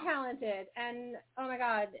so talented, and oh my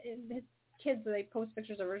God, his kids, they post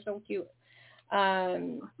pictures of her so cute.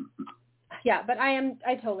 Yeah, but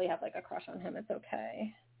I totally have a crush on him. It's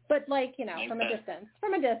okay, but from a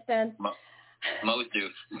distance. Most do.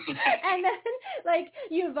 And then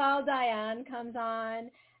Yuval Dayan comes on,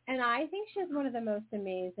 and I think she has one of the most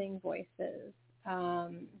amazing voices.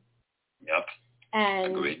 Yep.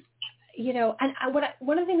 And agreed.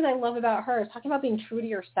 One of the things I love about her is talking about being true to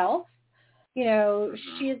yourself. She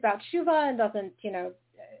is about tshuva and doesn't,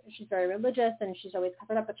 she's very religious and she's always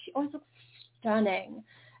covered up, but she always looks stunning.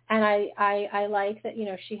 And I like that,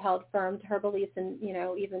 she held firm to her beliefs, and,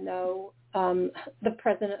 even though the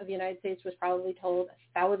president of the United States was probably told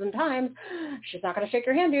 1,000 times, she's not going to shake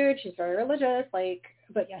your hand, dude. She's very religious.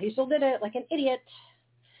 But yeah, he still did it like an idiot.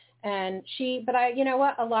 And you know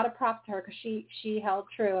what? A lot of props to her because she held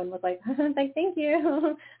true and was like, thank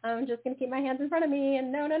you. I'm just going to keep my hands in front of me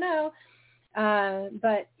and no.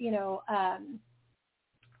 But,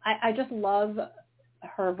 I just love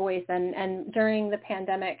her voice and during the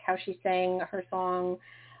pandemic, how she sang her song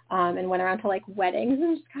and went around to weddings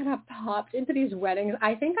and just kind of popped into these weddings.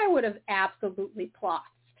 I think I would have absolutely plopped.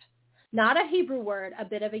 Not a Hebrew word, a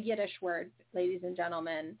bit of a Yiddish word, ladies and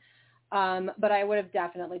gentlemen. But I would have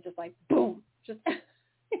definitely just like, boom, just,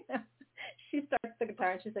 she starts the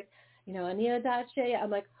guitar and she's like, Anya Dache. I'm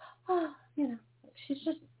like, she's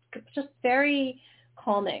just very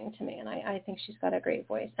calming to me. And I think she's got a great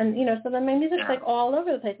voice. And, so then my music's like all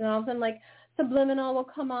over the place. And all of a sudden like Subliminal will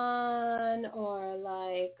come on, or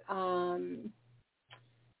like, or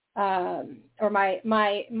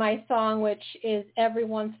my song, which is every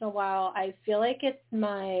once in a while, I feel like it's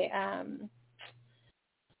my,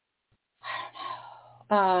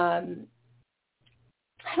 I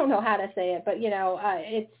don't know how to say it, but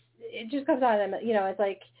it just comes out and it's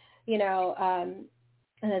like, and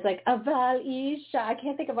it's like Aval Isha. I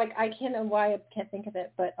can't think of I can't know why I can't think of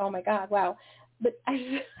it, but oh my God, wow. But I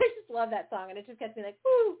just love that song, and it just gets me like,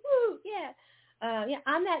 woo, woo, yeah. Yeah,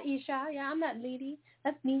 I'm that Isha. Yeah, I'm that lady.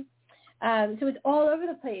 That's me. So it's all over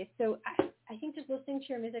the place. So I think just listening to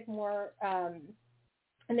your music more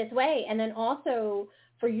in this way, and then also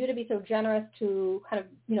for you to be so generous to kind of,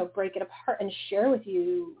 break it apart and share with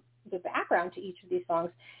you the background to each of these songs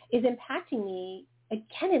is impacting me,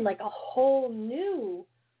 again, in like a whole new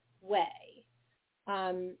way.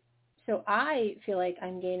 So I feel like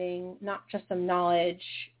I'm gaining not just some knowledge,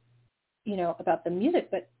 about the music,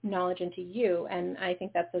 but knowledge into you. And I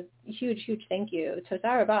think that's a huge, huge thank you to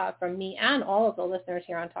Toda Rabah from me and all of the listeners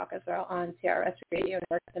here on TalkISrael on CRS Radio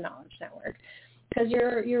Network, the Knowledge Network, because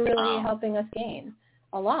you're really helping us gain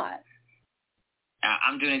a lot.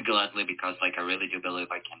 I'm doing it gladly because, I really do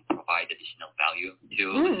believe I can provide additional value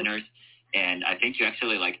to listeners. And I think you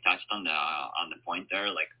actually, touched on the point there.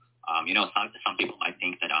 Some people might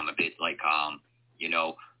think that I'm a bit,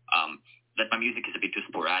 that my music is a bit too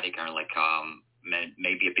sporadic or,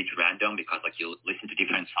 maybe a bit random because, you listen to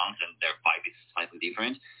different songs and their vibe is slightly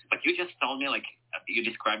different. But you just told me, you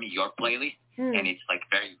described me your playlist, and it's,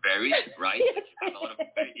 very varied, right? You have a lot of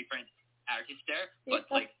very different artists there. But,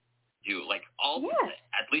 at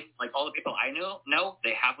least all the people I know,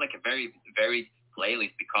 they have a very varied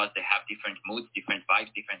playlist because they have different moods, different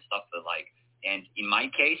vibes, different stuff they like. And in my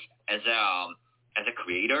case, as a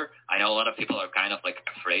creator, I know a lot of people are kind of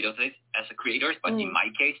afraid of it as a creator, but in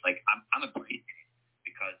my case, I'm a breed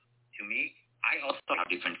because to me, I also have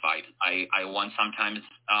different vibes. I want sometimes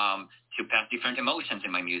to pass different emotions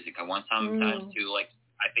in my music. I want sometimes to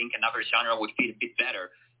I think another genre would feel a bit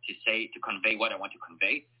better to convey what I want to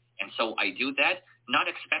convey. And so I do that, not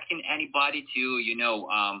expecting anybody to,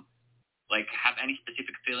 have any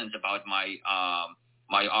specific feelings about my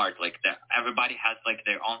my art. Everybody has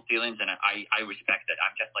their own feelings, and I respect that.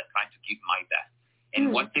 I'm just trying to give my best.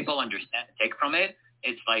 And what people understand and take from it,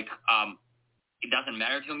 it's it doesn't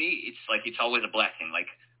matter to me. It's it's always a blessing.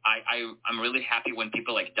 I'm really happy when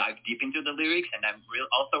people dive deep into the lyrics, and I'm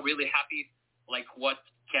also really happy what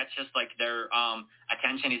catches their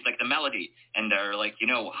attention is the melody, and they're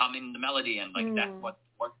humming the melody, and that's what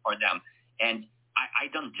works for them. And I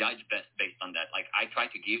don't judge based on that. I try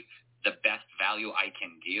to give the best value I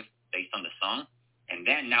can give based on the song. And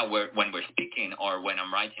then now when we're speaking or when I'm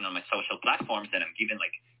writing on my social platforms and I'm giving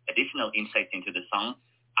additional insights into the song,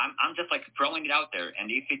 I'm just throwing it out there. And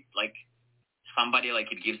if it somebody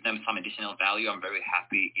it gives them some additional value, I'm very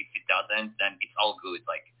happy. If it doesn't, then it's all good.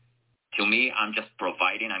 To me, I'm just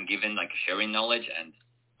providing, I'm giving sharing knowledge, and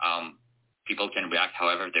people can react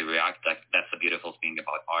however they react. That's the beautiful thing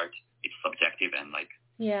about art. It's subjective and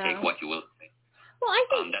take what you will say. Well, I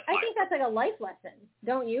think that's a life lesson,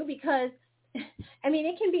 don't you? Because I mean,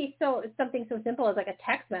 it can be something so simple as a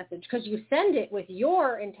text message, because you send it with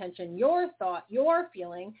your intention, your thought, your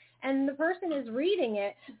feeling, and the person is reading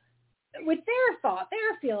it with their thought,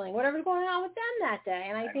 their feeling, whatever's going on with them that day.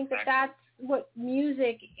 And I think that's what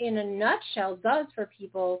music in a nutshell does for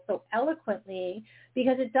people so eloquently,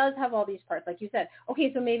 because it does have all these parts, like you said.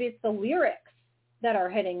 Okay, so maybe it's the lyrics that are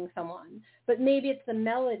hitting someone, but maybe it's the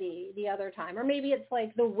melody the other time, or maybe it's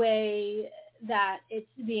the way that it's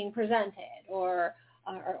being presented, or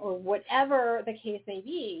whatever the case may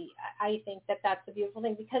be. I think that's the beautiful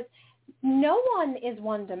thing, because no one is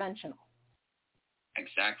one-dimensional.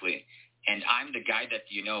 Exactly. And I'm the guy that,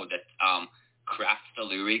 crafts the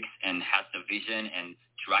lyrics and has the vision and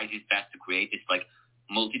tries his best to create this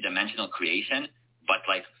multi-dimensional creation. But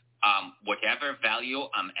whatever value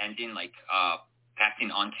I'm ending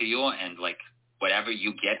passing on to you, and whatever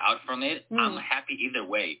you get out from it, I'm happy either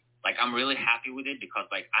way. I'm really happy with it because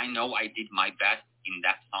I know I did my best in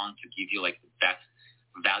that song to give you the best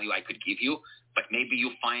value I could give you. But maybe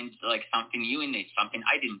you find something new in it, something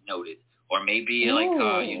I didn't notice, or maybe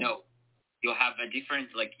you'll have a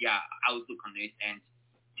different outlook on it. And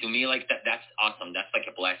to me, that's awesome. That's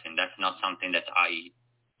a blessing. That's not something that I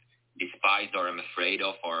despise or am afraid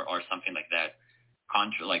of or something like that.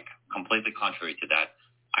 completely contrary to that.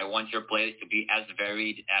 I want your playlist to be as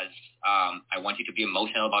varied as I want you to be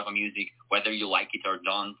emotional about my music, whether you like it or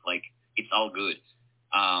don't. Like, it's all good.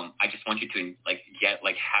 I just want you to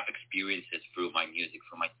have experiences through my music,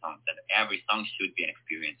 through my songs. That every song should be an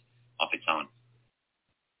experience of its own.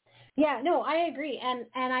 Yeah, no, I agree, and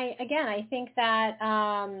I think that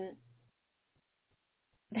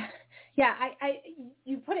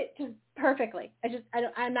you put it just perfectly.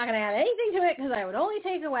 I'm not going to add anything to it because I would only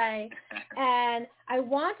take away. And I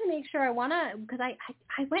want to make sure because I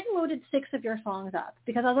went and loaded 6 of your songs up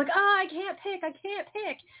because I was like, I can't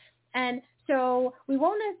pick. And so we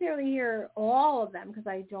won't necessarily hear all of them because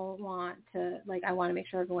I don't want to, I want to make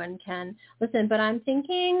sure everyone can listen. But I'm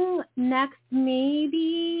thinking next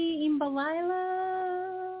maybe Imbalayla.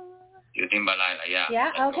 Imbalayla, yeah.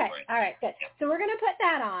 Yeah, okay. All right, good. Yeah. So we're going to put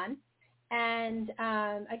that on. And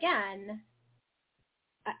again,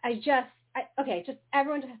 just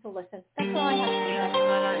everyone just has to listen. That's all I have to say.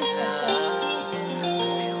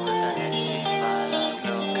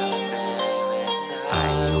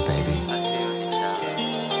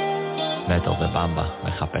 מטר ובמבה,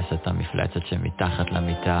 מחפש את המפלצת שמתחת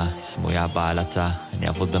למיטה, סמויה בעלתה, אני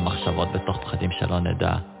אבוד במחשבות בתוך פחדים שלא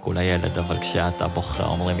נדע, כולה ילד אבל כשאתה בוכה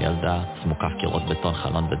אומרים ילדה, סמוקף קירות בטון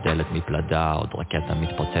חלון בדלת מפלדה, עוד רקטה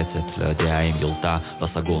מתפוצצת, לא יודע אם יורתה, לא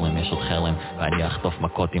סגור אם יש עוד חרם, ואני אחטוף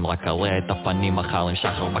מכות אם רק אראה את הפנים מחר עם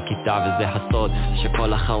שחר בכיתה, וזה הסוד,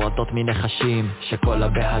 שכל החרטות מנחשים, שכל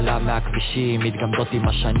הבהלה מהכבישים, מתגמדות עם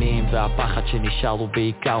השנים, והפחד שנשאר הוא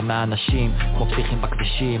בעיקר מהאנשים, כמו פסיכים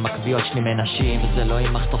בכבישים, הכוויות שלי מנשים, וזה לא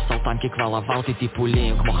אם אחטוף סרטן כי כבר עברתי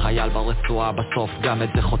טיפולים, כמו חייל ברצועה בסוף, גם את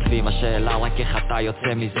זה חוטפים, השאלה רק איך אתה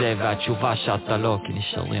יוצא מזה, והתשובה שאתה לא, כי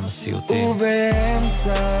נשארים הסיוטים.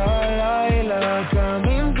 ובאמצע הלילה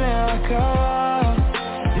קמים בהכרה,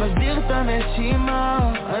 מסדיר את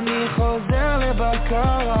הנשימה, אני חוזר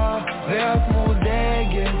לבקרה, ואת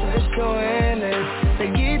מודאגת ושואלת,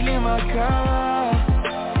 תגיד לי מה קרה,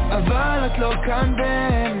 אבל את לא כאן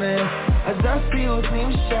באמת, אז הסיוט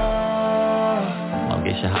נמשך.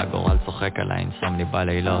 מרגיש שהגורל צוחק עליי, נסום לי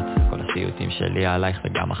בלילות, כל הסיוטים שלי עלייך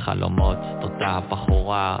וגם החלומות, תודה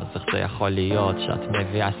הבחורה, אז איך זה יכול להיות, שאת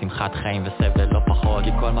מביאה שמחת חיים וסבל לא פחות, כי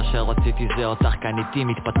כל מה שרציתי זה אותך כאן איתי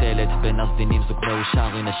מתפתלת, בין הסדינים זוג מאושר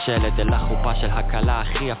היא נשלת, אל החופה של הקלה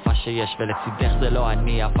הכי יפה שיש, ולצידך זה לא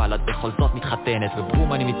אני, אבל את בכל זאת מתחתנת,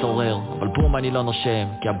 ובום אני מתעורר, אבל בום אני לא נושם,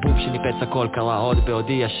 כי הבום שניפץ הכל קרה עוד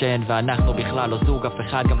בעודי ישן, ואנחנו בכלל לא זוג, אף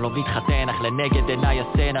אחד גם לא מתחתן, אך לנגד עיניי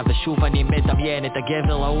הסצנה, ושוב אני מדמיין את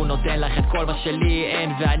הגבר ההוא נותן לך את כל מה שלי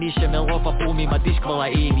אין, ואני שמרוב הבומי מדיש כבר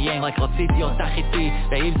לעניין, רק רציתי אותך איתי,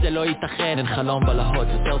 ואם זה לא ייתכן אין חלום בלהות,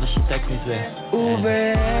 יותר ושותק מזה.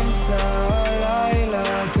 ובאמצע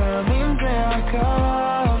הלילה קמים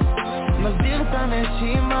בהכרה, מסדיר את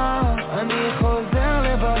הנשימה, אני חוזר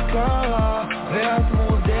לבקרה, ואת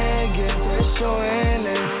מודאגת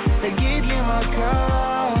ושואלת, תגיד לי מה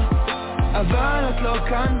קרה, אבל את לא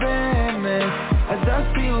כאן באמת, אז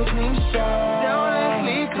הסיוט נמשך. זה הולך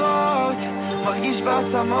לקרות, מרגיש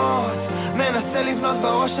בעצמות, מנסה לבנות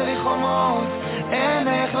בראש שלי חומות, אין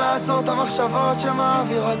איך לעצור את המחשבות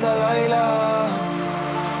שמעבירות הלילה,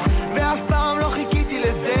 ואף פעם לא חיכיתי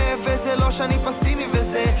לזה, וזה לא שאני פסימי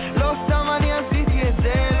וזה לא סתם אני עשיתי את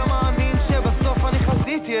זה, לא מאמין שבסוף אני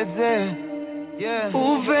חזיתי את זה.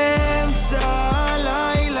 ובאמצע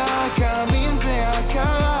הלילה קמים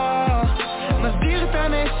בהכרה, מסדיר את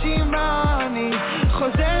הנשימה, אני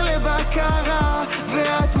חוזר לבקרה,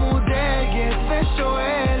 ואת מודאגת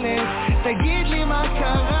ושואלת, תגיד לי מה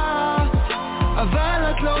קרה,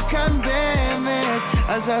 אבל את לא כאן באמת,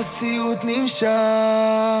 אז הסיוט נמשך.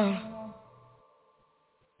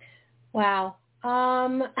 Wow.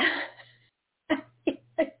 I'm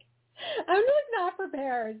just not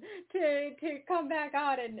prepared to come back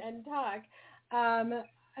on and talk.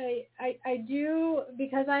 I do,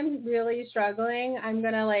 because I'm really struggling, I'm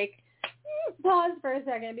going to pause for a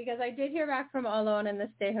second, because I did hear back from Alon and the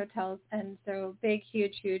Stay Hotels, and so big,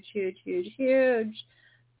 huge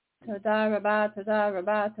Toda Rabba,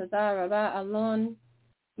 Alon,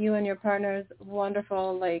 you and your partners,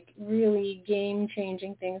 wonderful, really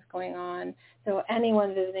game-changing things going on. So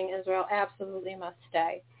anyone visiting Israel absolutely must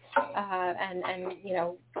stay. And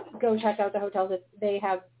go check out the hotels. If they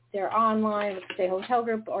have, they're online with the Stay Hotel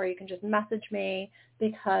Group, or you can just message me,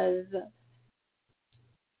 because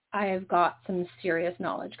I have got some serious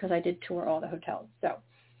knowledge, because I did tour all the hotels. So,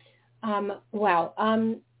 wow.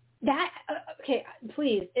 Okay,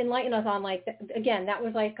 please enlighten us on, again, that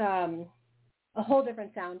was a whole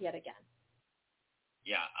different sound yet again.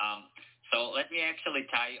 Yeah. So let me actually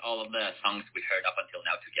tie all of the songs we heard up until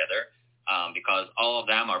now together. because all of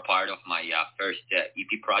them are part of my first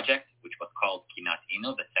EP project, which was called Nas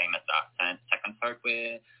Inu, the same as the second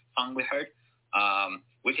song we heard,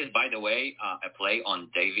 which is, by the way, a play on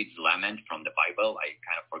David's lament from the Bible. I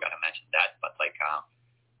kind of forgot to mention that, but like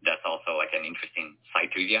that's also like an interesting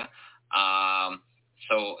side trivia.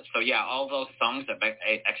 So yeah, all those songs are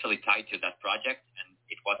actually tied to that project, and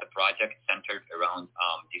it was a project centered around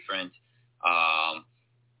different,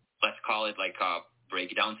 let's call it like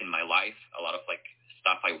breakdowns in my life, a lot of like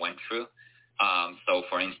stuff I went through. So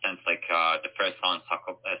for instance, like the first song,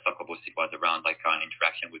 Sokobus, it was around like an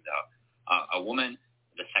interaction with a woman.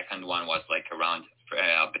 The second one was like around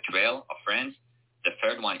betrayal of friends. The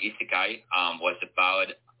third one, Isekai, was about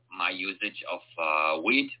my usage of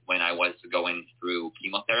weed when I was going through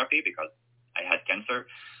chemotherapy because I had cancer.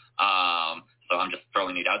 So I'm just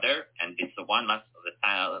throwing it out there. And this one, like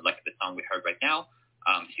the song we heard right now,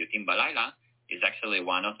 Siutim Balayla, is actually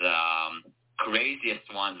one of the craziest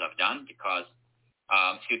ones I've done because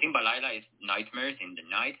Siutim Balayla is nightmares in the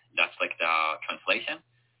night. That's like the translation.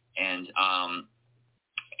 And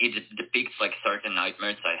it just depicts like certain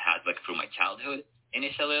nightmares I had like through my childhood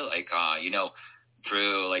initially, like,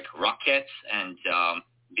 through like rockets and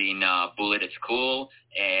being bullied at school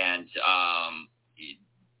and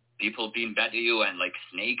people being bad to you and like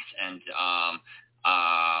snakes and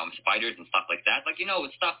spiders and stuff like that. Like,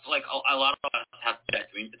 stuff like a lot of us have bad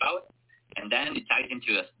dreams about. And then it ties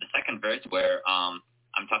into the second verse where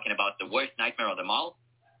I'm talking about the worst nightmare of them all,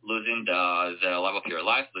 losing the love of your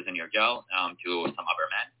life, losing your girl to some other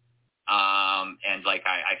man. And like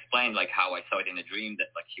I explained like how I saw it in a dream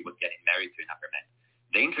that like she was getting married to another man.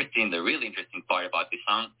 The really interesting part about this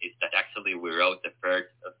song is that actually we wrote the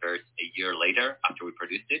third verse a year later after we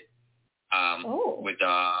produced it.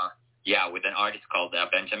 With an artist called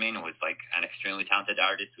Benjamin, who is like an extremely talented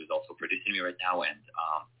artist who's also producing me right now, and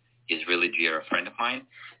he's really dear friend of mine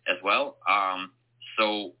as well.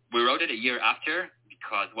 So we wrote it a year after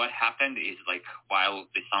because what happened is like while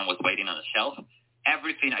the song was waiting on the shelf,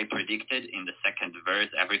 everything I predicted in the second verse,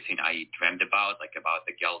 everything I dreamed about, like about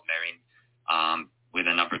the girl marrying with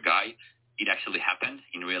another guy, it actually happened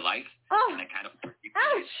in real life. And I kind of predicted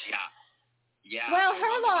it. Yeah. Well,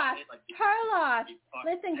 her loss. Her loss.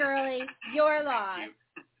 Listen, girlie, your loss.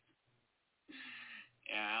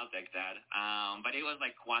 Yeah, I'll take that. But it was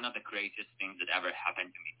like one of the craziest things that ever happened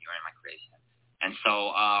to me during my creation. And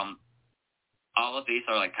so all of these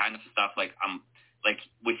are like kind of stuff like like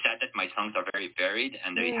we said that my songs are very varied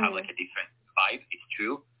and they have like a different vibe. It's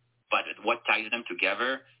true. But what ties them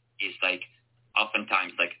together is like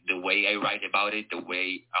oftentimes like the way I write about it, the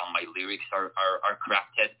way my lyrics are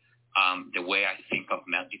crafted, the way I think of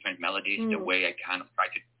different melodies, the way I kind of try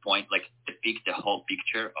to depict the whole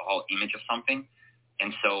picture, a whole image of something.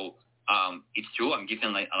 And so it's true. I'm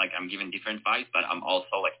giving I'm giving different vibes, but I'm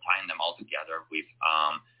also like tying them all together with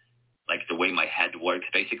like the way my head works,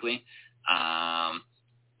 basically.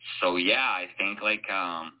 So yeah, I think like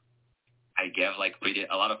I gave like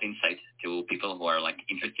a lot of insight to people who are like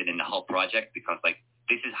interested in the whole project because like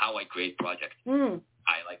this is how I create projects.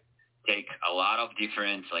 I like take a lot of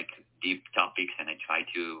different like deep topics and I try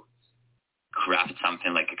to craft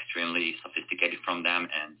something like extremely sophisticated from them,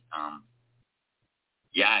 and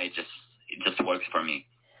it just works for me.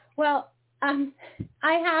 Well,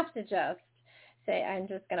 I have to just say I'm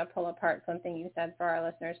just going to pull apart something you said for our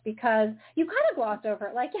listeners because you kind of glossed over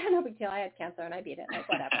it. Like, yeah, no big deal. I had cancer and I beat it. Like,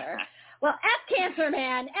 whatever. Well, F cancer,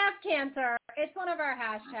 man. F cancer. It's one of our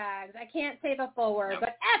hashtags. I can't say the full word,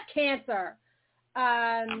 but F cancer.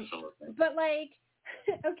 Absolutely. But like,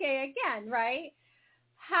 okay, again, right?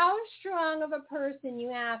 How strong of a person you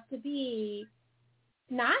have to be,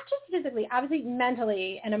 not just physically, obviously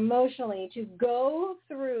mentally and emotionally, to go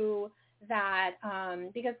through that,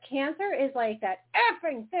 because cancer is like that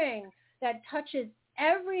effing thing that touches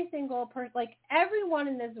every single person. Like everyone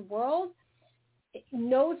in this world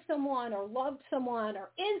knows someone or loved someone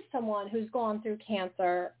or is someone who's gone through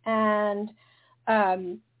cancer, and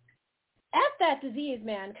F that disease,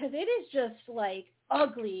 man, because it is just like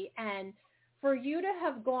ugly. And for you to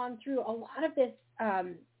have gone through a lot of this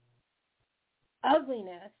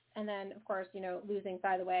ugliness, and then of course, losing,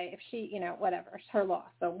 by the way, if she, whatever, it's her loss.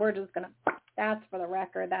 So we're just going to, that's for the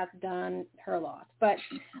record, that's done, her loss. But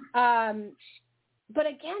again,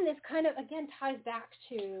 this kind of, ties back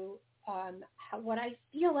to what I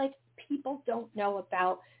feel like people don't know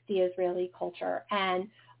about the Israeli culture. And,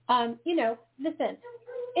 listen,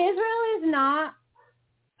 Israel is not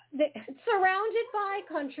surrounded by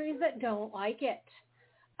countries that don't like it.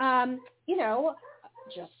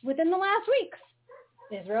 Just within the last weeks,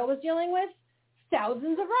 Israel was dealing with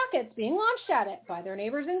thousands of rockets being launched at it by their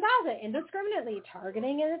neighbors in Gaza indiscriminately,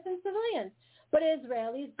 targeting innocent civilians. But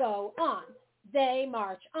Israelis go on. They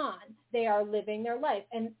march on. They are living their life.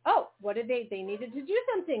 And, what did they needed to do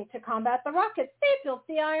something to combat the rockets. They built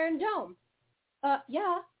the Iron Dome.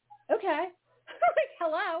 Yeah, okay. Like,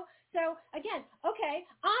 hello. So, again, okay,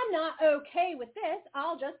 I'm not okay with this.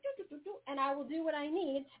 I'll just do, and I will do what I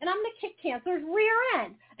need, and I'm going to kick cancer's rear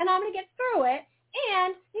end, and I'm going to get through it,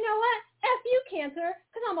 and you know what? F you, cancer,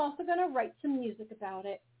 because I'm also going to write some music about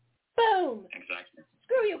it. Boom. Exactly.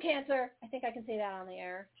 Screw you, cancer. I think I can say that on the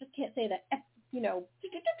air. Just can't say that F,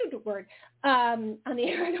 word on the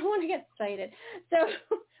air. I don't want to get cited. So,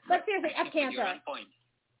 but seriously, F cancer. You're on point.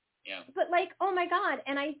 Yeah. But like, oh my God,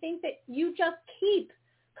 and I think that you just keep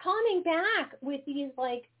coming back with these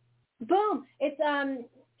like, boom. It's not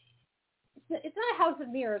a house of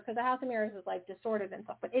mirrors, because a house of mirrors is like distorted and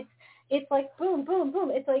stuff, but it's like boom, boom,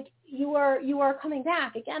 boom. It's like you are coming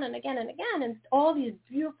back again and again and again, and all these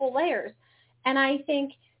beautiful layers. And I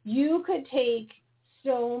think you could take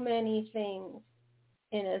so many things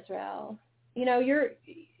in Israel. You know,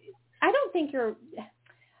 I don't think you're,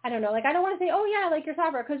 I don't know, like, I don't want to say, oh yeah, like you're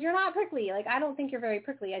Sabra, because you're not prickly. Like, I don't think you're very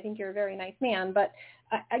prickly. I think you're a very nice man, but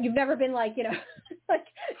you've never been like, like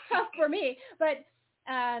tough for me, but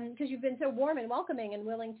because you've been so warm and welcoming and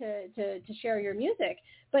willing to share your music.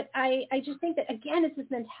 But I just think that, again, it's this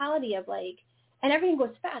mentality of like, and everything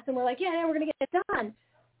goes fast, and we're like, yeah, we're going to get it done.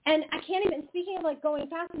 And I can't even, speaking of like going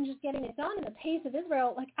fast and just getting it done in the pace of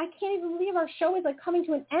Israel, like I can't even believe our show is like coming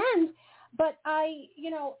to an end. But I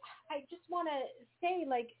just want to say,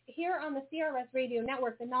 like, here on the CRS Radio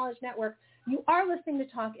Network, the Knowledge Network, you are listening to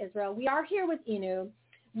Talk Israel. We are here with Inu.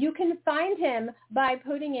 You can find him by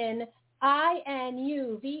putting in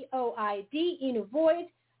INUVOID, Inu Void,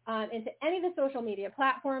 into any of the social media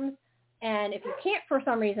platforms. And if you can't, for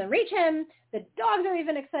some reason, reach him, the dogs are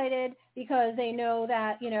even excited because they know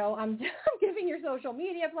that, I'm giving your social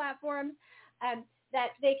media platforms,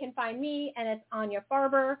 that they can find me, and it's Anya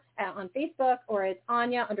Farber on Facebook, or it's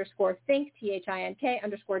Anya_think, THINK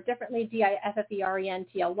 _differently,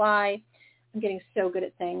 DIFFERENTLY. I'm getting so good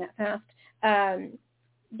at saying that fast.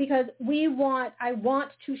 Because I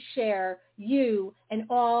want to share you and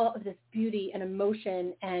all of this beauty and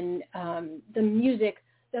emotion and the music,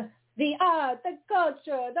 the art, the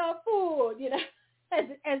culture, the food,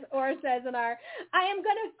 as Or says in our, I am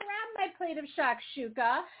going to grab my plate of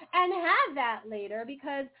shakshuka and have that later,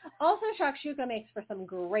 because also shakshuka makes for some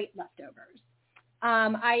great leftovers.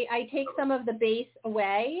 I take some of the base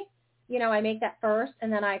away. I make that first,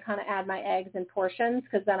 and then I kind of add my eggs in portions,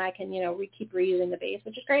 because then I can, keep reusing the base,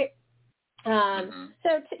 which is great.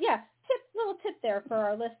 So, little tip there for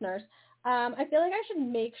our listeners. I feel like I should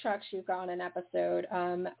make shakshuka on an episode.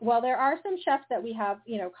 Well, there are some chefs that we have,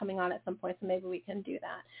 coming on at some point, so maybe we can do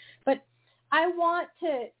that. But I want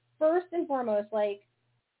to, first and foremost, like,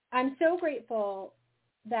 I'm so grateful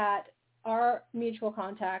that our mutual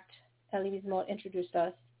contact, Eli Bismol, introduced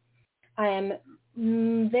us. I am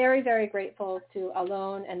very, very grateful to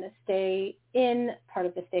Alon and the Stay In, part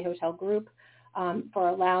of the Stay Hotel group, for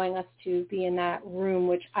allowing us to be in that room,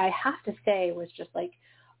 which I have to say was just like,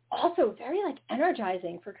 also very like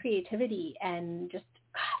energizing for creativity, and just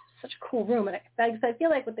such a cool room. And I feel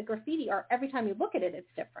like with the graffiti art, every time you look at it,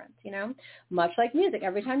 it's different, much like music.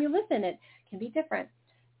 Every time you listen, it can be different.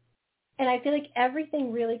 And I feel like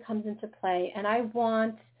everything really comes into play. And I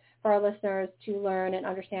want for our listeners to learn and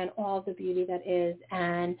understand all the beauty that is.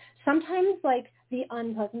 And sometimes like the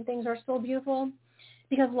unpleasant things are still beautiful,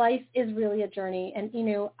 because life is really a journey. And,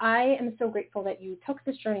 I am so grateful that you took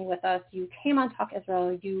this journey with us. You came on Talk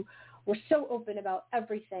Israel. You were so open about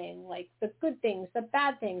everything, like the good things, the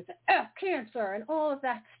bad things, the cancer, and all of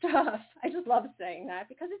that stuff. I just love saying that,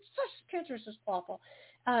 because cancer is just awful.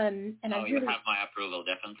 And you have my approval,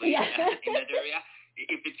 definitely, yeah. In that area,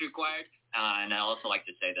 if it's required. And I also like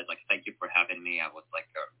to say that, like, thank you for having me. I was,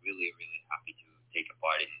 like, really, really happy to take a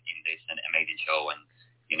part in this amazing show, and,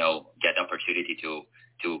 get the opportunity to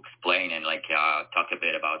explain and like talk a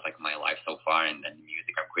bit about like my life so far and the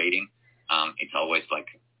music I'm creating. It's always like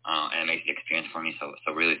an amazing experience for me. So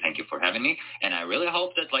really thank you for having me. And I really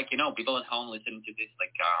hope that like, people at home listening to this,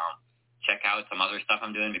 like check out some other stuff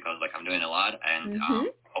I'm doing, because like I'm doing a lot, and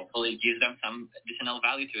hopefully gives them some additional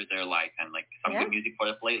value to their life, and like some good music for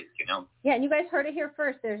the playlist, Yeah, and you guys heard it here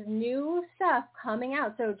first. There's new stuff coming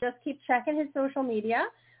out. So just keep checking his social media.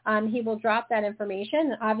 He will drop that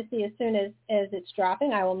information. Obviously, as soon as it's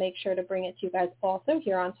dropping, I will make sure to bring it to you guys also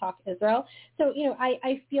here on Talk Israel. So,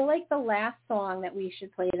 I feel like the last song that we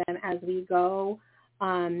should play them as we go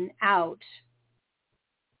out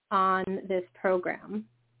on this program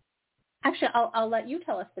Actually, I'll let you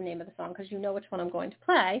tell us the name of the song because you know which one I'm going to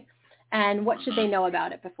play, and what should they know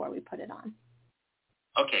about it before we put it on?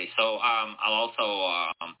 Okay, so I'll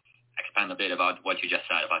also expand a bit about what you just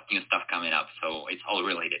said about new stuff coming up, so it's all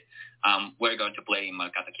related. We're going to play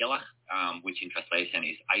Malkat Kelach, which in translation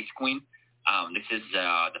is Ice Queen. This is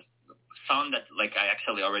the song that I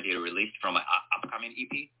actually already released from my upcoming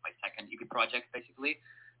EP, my second EP project basically,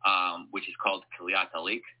 which is called Kliyat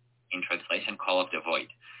Alik, in translation Call of the Void.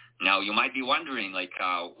 Now you might be wondering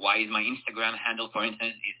why is my Instagram handle, for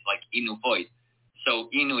instance, is Inu Void. So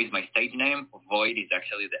Inu is my stage name. Void is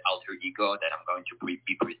actually the alter ego that I'm going to be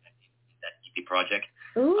presenting in that EP project.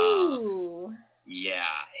 Ooh.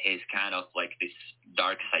 He's kind of this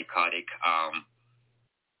dark, psychotic,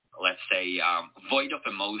 let's say, void of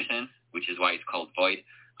emotion, which is why it's called Void.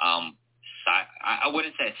 I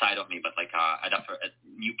wouldn't say a side of me, but a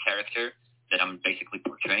new character that I'm basically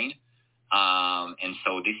portraying. And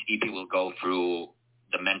so this EP will go through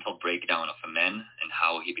the mental breakdown of a man and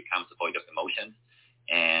how he becomes void of emotions.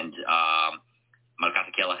 And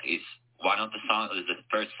Malkat Kelach is one of the songs, is the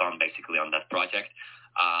first song basically on that project.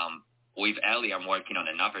 With Ellie, I'm working on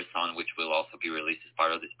another song which will also be released as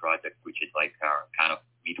part of this project, which is kind of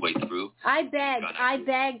midway through. I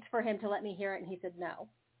begged for him to let me hear it, and he said no.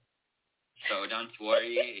 So don't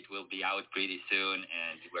worry, it will be out pretty soon,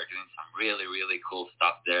 and we're doing some really, really cool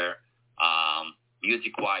stuff there,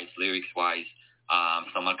 music-wise, lyrics-wise.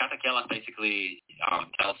 So Malkat Kelach basically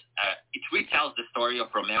retells the story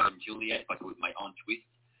of Romeo and Juliet, but with my own twist,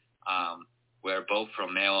 where both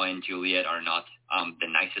Romeo and Juliet are not the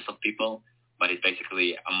nicest of people, but it's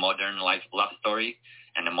basically a modern love story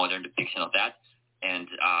and a modern depiction of that. And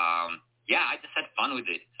I just had fun with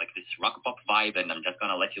it. It's this rock pop vibe, and I'm just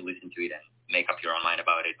going to let you listen to it and make up your own mind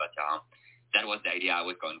about it. But that was the idea I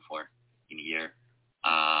was going for in a year.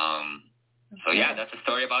 So that's a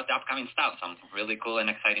story about the upcoming stuff. Some really cool and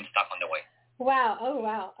exciting stuff on the way. Wow. Oh,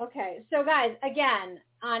 wow. Okay. So, guys, again,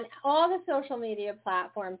 on all the social media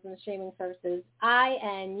platforms and the streaming services,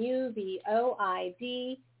 INUVOID,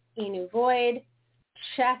 Inu Void.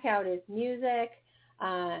 Check out his music.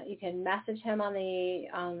 You can message him on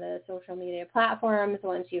the social media platforms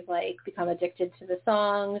once you've become addicted to the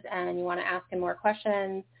songs and you want to ask him more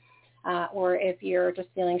questions. Or if you're just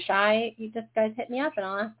feeling shy, you just guys hit me up and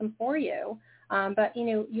I'll ask them for you. But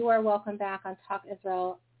you are welcome back on Talk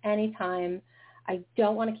Israel anytime. I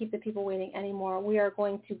don't want to keep the people waiting anymore. We are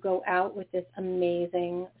going to go out with this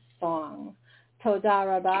amazing song. Toda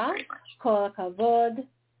Rabba, Kol Kavod.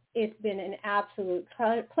 It's been an absolute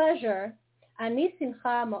pleasure. Ani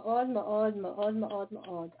simcha ma'od ma'od ma'od ma'od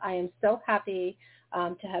ma'od. I am so happy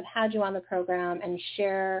to have had you on the program and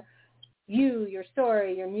share your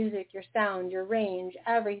story, your music, your sound, your range,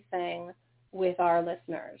 everything with our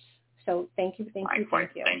listeners. So thank you. Thank you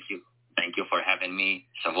for having me.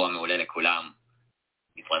 Shavua me'uleh lekulam.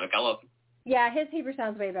 Nitla b'kalov. Yeah, his Hebrew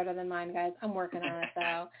sounds way better than mine, guys. I'm working on it,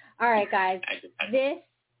 though. All right, guys. This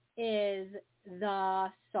is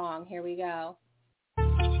the song. Here we go.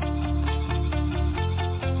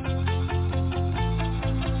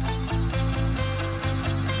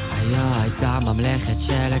 הייתה ממלכת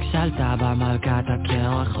שלג שלטה במלכת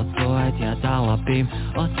הקרח חצו את ידה רבים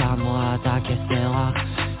אותם ראתה כסרח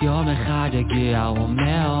יום אחד הגיע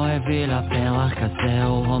רומאו הביא לה פרח כזה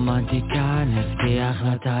הוא רומנטיקן הבטיח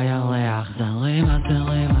לה את הירח זרים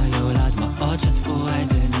הזרים היו לה דמעות שטפו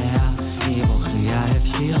את עיניה היא בוכייה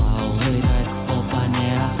הפשירה הורידה את אור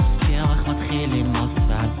פניה קרח מתחיל למות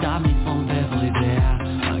והדם נצרום בברידיה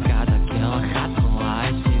מלכת הקרח חתורה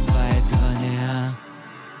השיבה את גווניה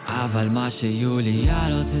אבל מה שיוליה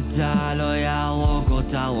לא תדע לא יהרוג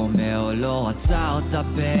אותה רומאו לא רצה אותה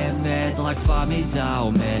באמת רק פמידה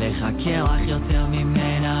ומלך הקרח יותר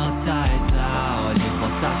ממנה אותה עדה עוד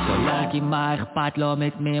לכבוסה שולל כי מה אכפת לו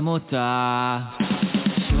מתמימותה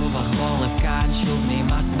שוב החורף כאן שוב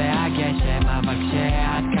נמאס מהגשם אבל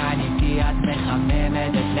כשאת כאן איתי את מחממת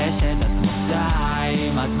את לשת את מוצאה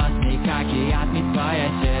אם את מסניקה כי את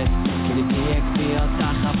מתביישת כי ליבי הקפיא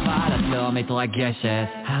אותך אבל את לא מתרגשת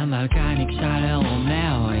המלכה ניגשה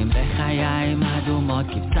לרומאו עם בחיים אדומות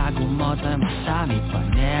כבשה גומות ומחתה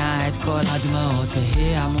מפניה את כל הדמעות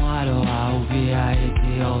והיא אמרה לו אהובי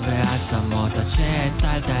הייתי עובד עצמות עד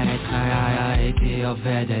שהצלת את חיי הייתי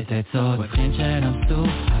עובדת עצות ובחין שנמסו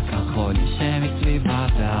הקרח החולים שמסביבה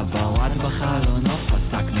והברד בחלונות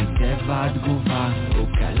פסק מטבע התגובה. הוא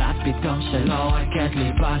קלט פתאום שלא רק את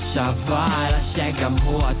ליבה שווה, אלא שגם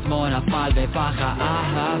הוא עצמו נפל בפח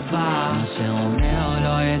האהבה. מה שרומאו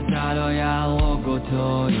לא יצא לא יהרוג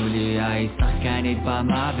אותו, יוליה היא שחקנית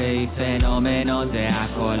במה והיא פנומנון, זה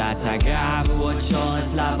הכל הצגה והוא עוד שורץ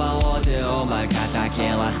לה ברודאו, מלכת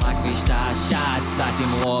הקרח רק משתעשעת קצת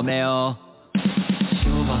עם רומאו.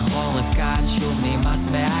 שוב החורף כאן, שוב נמאס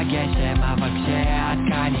מהגשם, אבל כשאת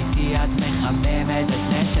כאן איתי את מחממת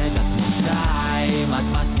את נשת עצמותיים, את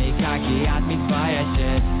מסמיקה כי את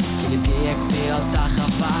מתביישת, כי ליבי הקפיא אותך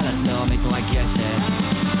אבל את לא מתרגשת.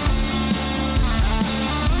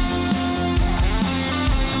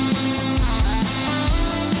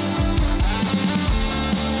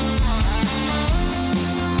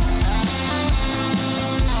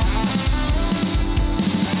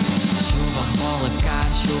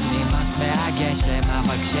 שוב נמאס מהגשם,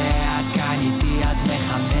 אבל כשאת כאן איתי את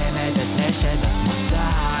מחממת את נשת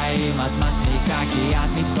עצמותיים, את מסמיקה כי את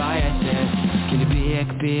מתביישת, כי ליבי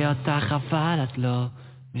הקפיא אותך אבל את לא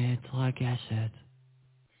מתרגשת.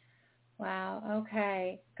 Wow,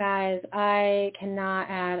 okay. Guys, I cannot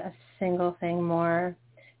add a single thing more.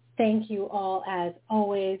 Thank you all, as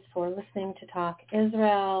always, for listening to Talk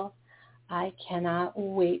Israel. I cannot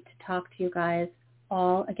wait to talk to you guys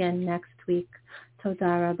all again next week. Toda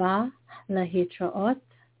rabah, lahitraot.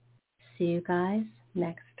 See you guys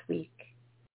next week.